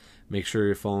event. Make sure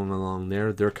you're following along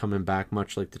there. They're coming back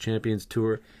much like the Champions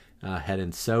Tour,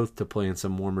 heading south to play in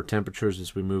some warmer temperatures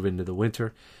as we move into the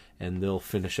winter, and they'll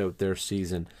finish out their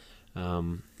season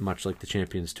much like the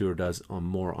Champions Tour does,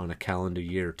 more on a calendar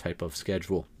year type of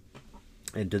schedule.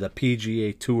 And to the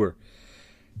PGA Tour,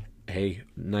 hey,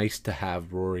 nice to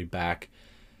have Rory back.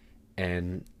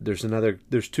 And there's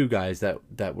two guys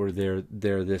that were there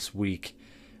this week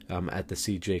at the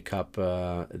CJ Cup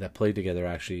that played together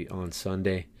actually on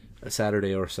Saturday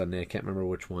or Sunday. I can't remember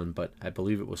which one, but I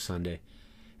believe it was Sunday.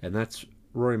 And that's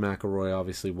Rory McIlroy,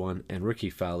 obviously one, and Ricky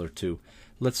Fowler too.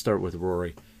 Let's start with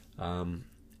Rory.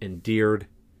 Endeared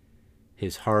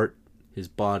his heart, his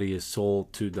body, his soul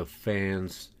to the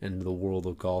fans and the world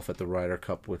of golf at the Ryder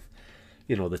Cup with,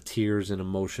 the tears and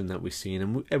emotion that we've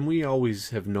seen. And we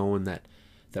always have known that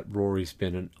Rory's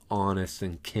been an honest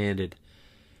and candid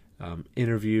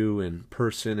interview and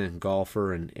person and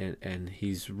golfer, and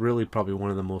he's really probably one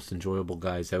of the most enjoyable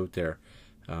guys out there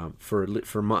for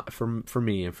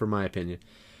me and for my opinion.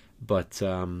 But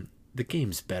the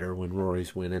game's better when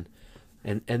Rory's winning.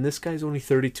 And this guy's only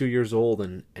 32 years old,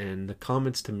 and the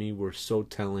comments to me were so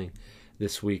telling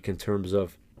this week in terms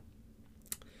of,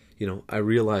 I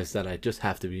realized that I just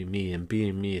have to be me, and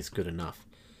being me is good enough.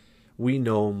 We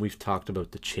know, and we've talked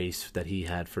about the chase that he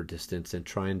had for distance and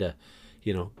trying to,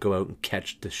 go out and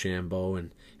catch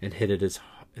DeChambeau and hit it as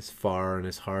far and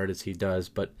as hard as he does.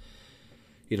 But,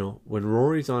 when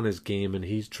Rory's on his game and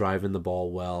he's driving the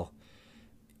ball well,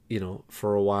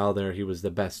 for a while there he was the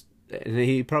best. And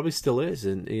he probably still is,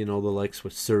 and the likes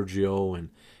with Sergio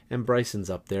and Bryson's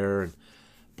up there,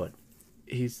 but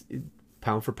he's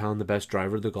pound for pound the best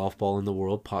driver of the golf ball in the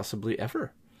world, possibly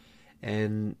ever.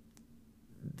 And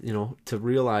to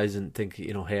realize and think,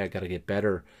 hey, I got to get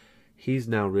better. He's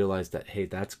now realized that, hey,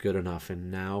 that's good enough,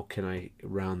 and now can I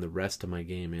round the rest of my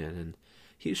game in? And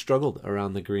he struggled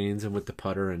around the greens and with the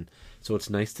putter, and so it's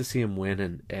nice to see him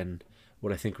win. And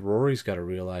what I think Rory's got to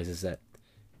realize is that,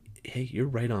 hey, you're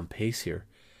right on pace here.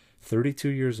 32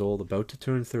 years old, about to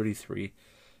turn 33.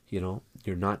 You're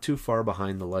not too far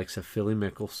behind the likes of Philly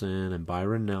Mickelson and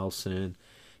Byron Nelson,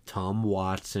 Tom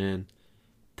Watson.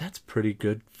 That's pretty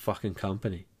good fucking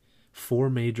company. 4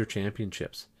 major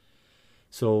championships.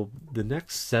 So the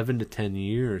next 7 to 10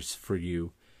 years for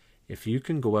you, if you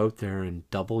can go out there and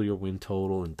double your win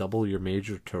total and double your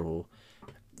major total,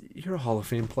 you're a Hall of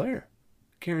Fame player.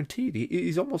 Guaranteed.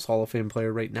 He's almost Hall of Fame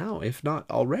player right now, if not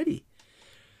already.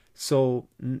 So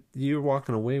you're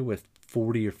walking away with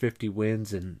 40 or 50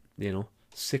 wins and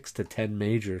 6 to 10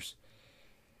 majors.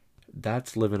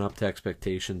 That's living up to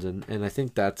expectations, and I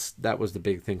think that was the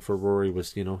big thing for Rory.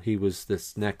 Was he was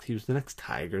the next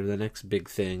Tiger, the next big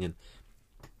thing,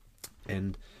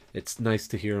 and it's nice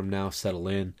to hear him now settle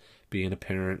in, being a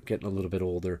parent, getting a little bit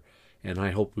older. And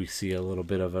I hope we see a little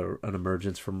bit of an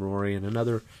emergence from Rory and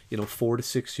another, 4 to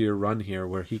 6 year run here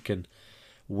where he can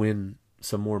win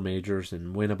some more majors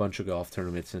and win a bunch of golf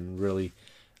tournaments and really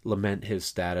lament his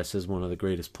status as one of the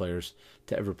greatest players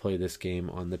to ever play this game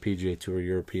on the PGA Tour,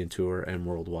 European Tour, and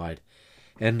worldwide.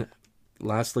 And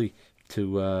lastly,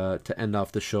 to end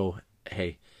off the show,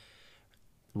 hey,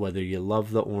 whether you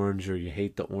love the orange or you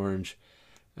hate the orange,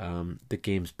 the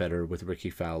game's better with Ricky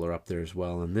Fowler up there as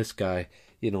well. And this guy,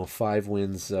 5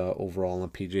 wins overall on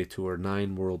PGA Tour,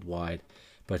 9 worldwide.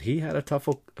 But he had a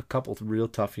couple real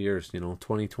tough years.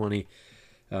 2020,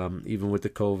 even with the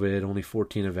COVID, only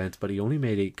 14 events, but he only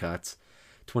made 8 cuts.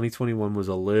 2021 was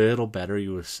a little better. He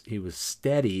was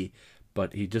steady,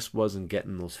 but he just wasn't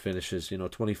getting those finishes.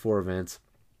 24 events,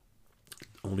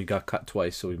 only got cut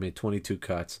twice, so he made 22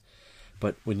 cuts.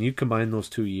 But when you combine those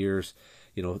 2 years,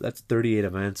 that's 38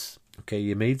 events, Okay,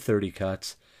 you made 30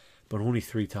 cuts, but only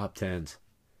 3 top 10s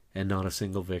and not a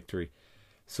single victory.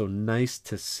 So nice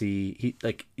to see.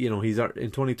 He's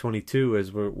in 2022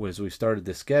 as we started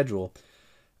the schedule,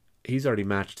 he's already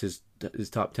matched his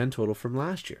top 10 total from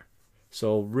last year.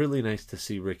 So really nice to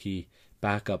see Ricky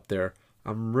back up there.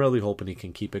 I'm really hoping he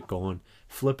can keep it going,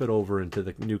 flip it over into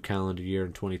the new calendar year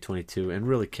in 2022, and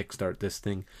really kickstart this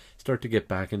thing, start to get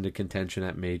back into contention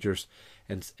at majors,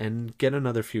 and get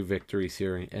another few victories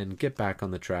here and get back on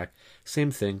the track.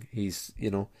 Same thing. He's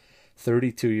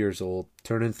 32 years old,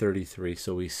 turning 33,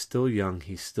 so he's still young.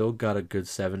 He's still got a good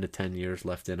 7 to 10 years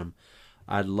left in him.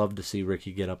 I'd love to see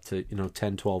Ricky get up to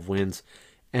 10, 12 wins,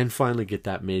 and finally get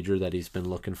that major that he's been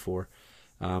looking for.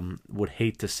 Would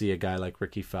hate to see a guy like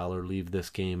Ricky Fowler leave this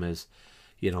game as,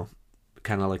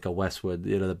 kind of like a Westwood,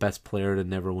 the best player to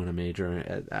never win a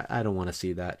major. I don't want to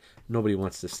see that. Nobody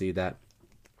wants to see that.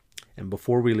 And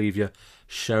before we leave you,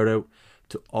 shout out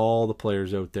to all the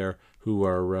players out there who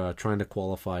are trying to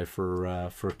qualify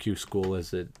for Q School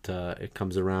as it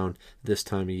comes around this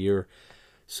time of year.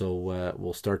 So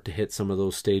we'll start to hit some of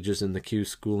those stages in the Q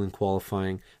School and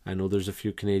qualifying. I know there's a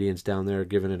few Canadians down there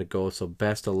giving it a go, so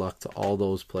best of luck to all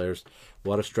those players.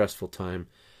 What a stressful time.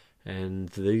 And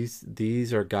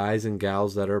these are guys and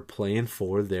gals that are playing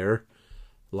for their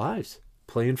lives,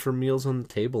 playing for meals on the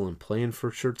table and playing for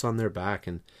shirts on their back.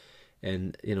 And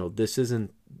this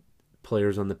isn't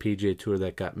players on the PGA Tour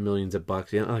that got millions of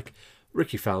bucks. Like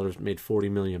Ricky Fowler's made $40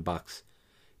 million.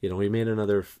 He made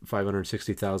another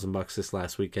 $560,000 this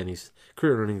last weekend. His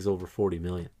career earnings over $40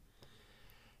 million.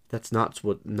 That's not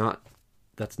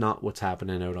what's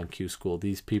happening out on Q School.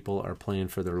 These people are playing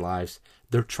for their lives.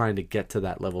 They're trying to get to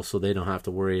that level so they don't have to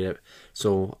worry it.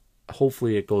 So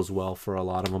hopefully it goes well for a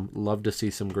lot of them. Love to see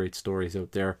some great stories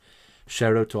out there.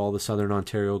 Shout out to all the Southern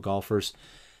Ontario golfers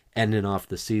ending off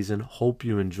the season. Hope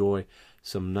you enjoy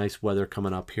some nice weather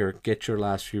coming up here. Get your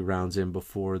last few rounds in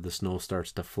before the snow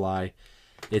starts to fly.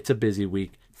 It's a busy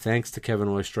week. Thanks to Kevin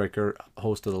Oistreicher,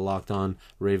 host of the Locked On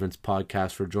Ravens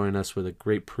podcast, for joining us with a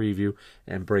great preview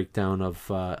and breakdown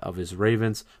of his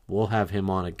Ravens. We'll have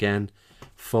him on again.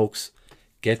 Folks,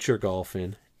 get your golf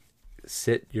in.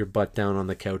 Sit your butt down on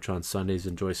the couch on Sundays.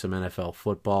 Enjoy some NFL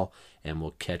football, and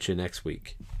we'll catch you next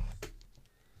week.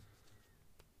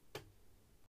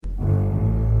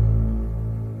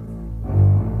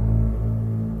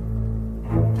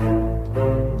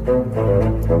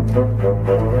 Thank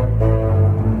you.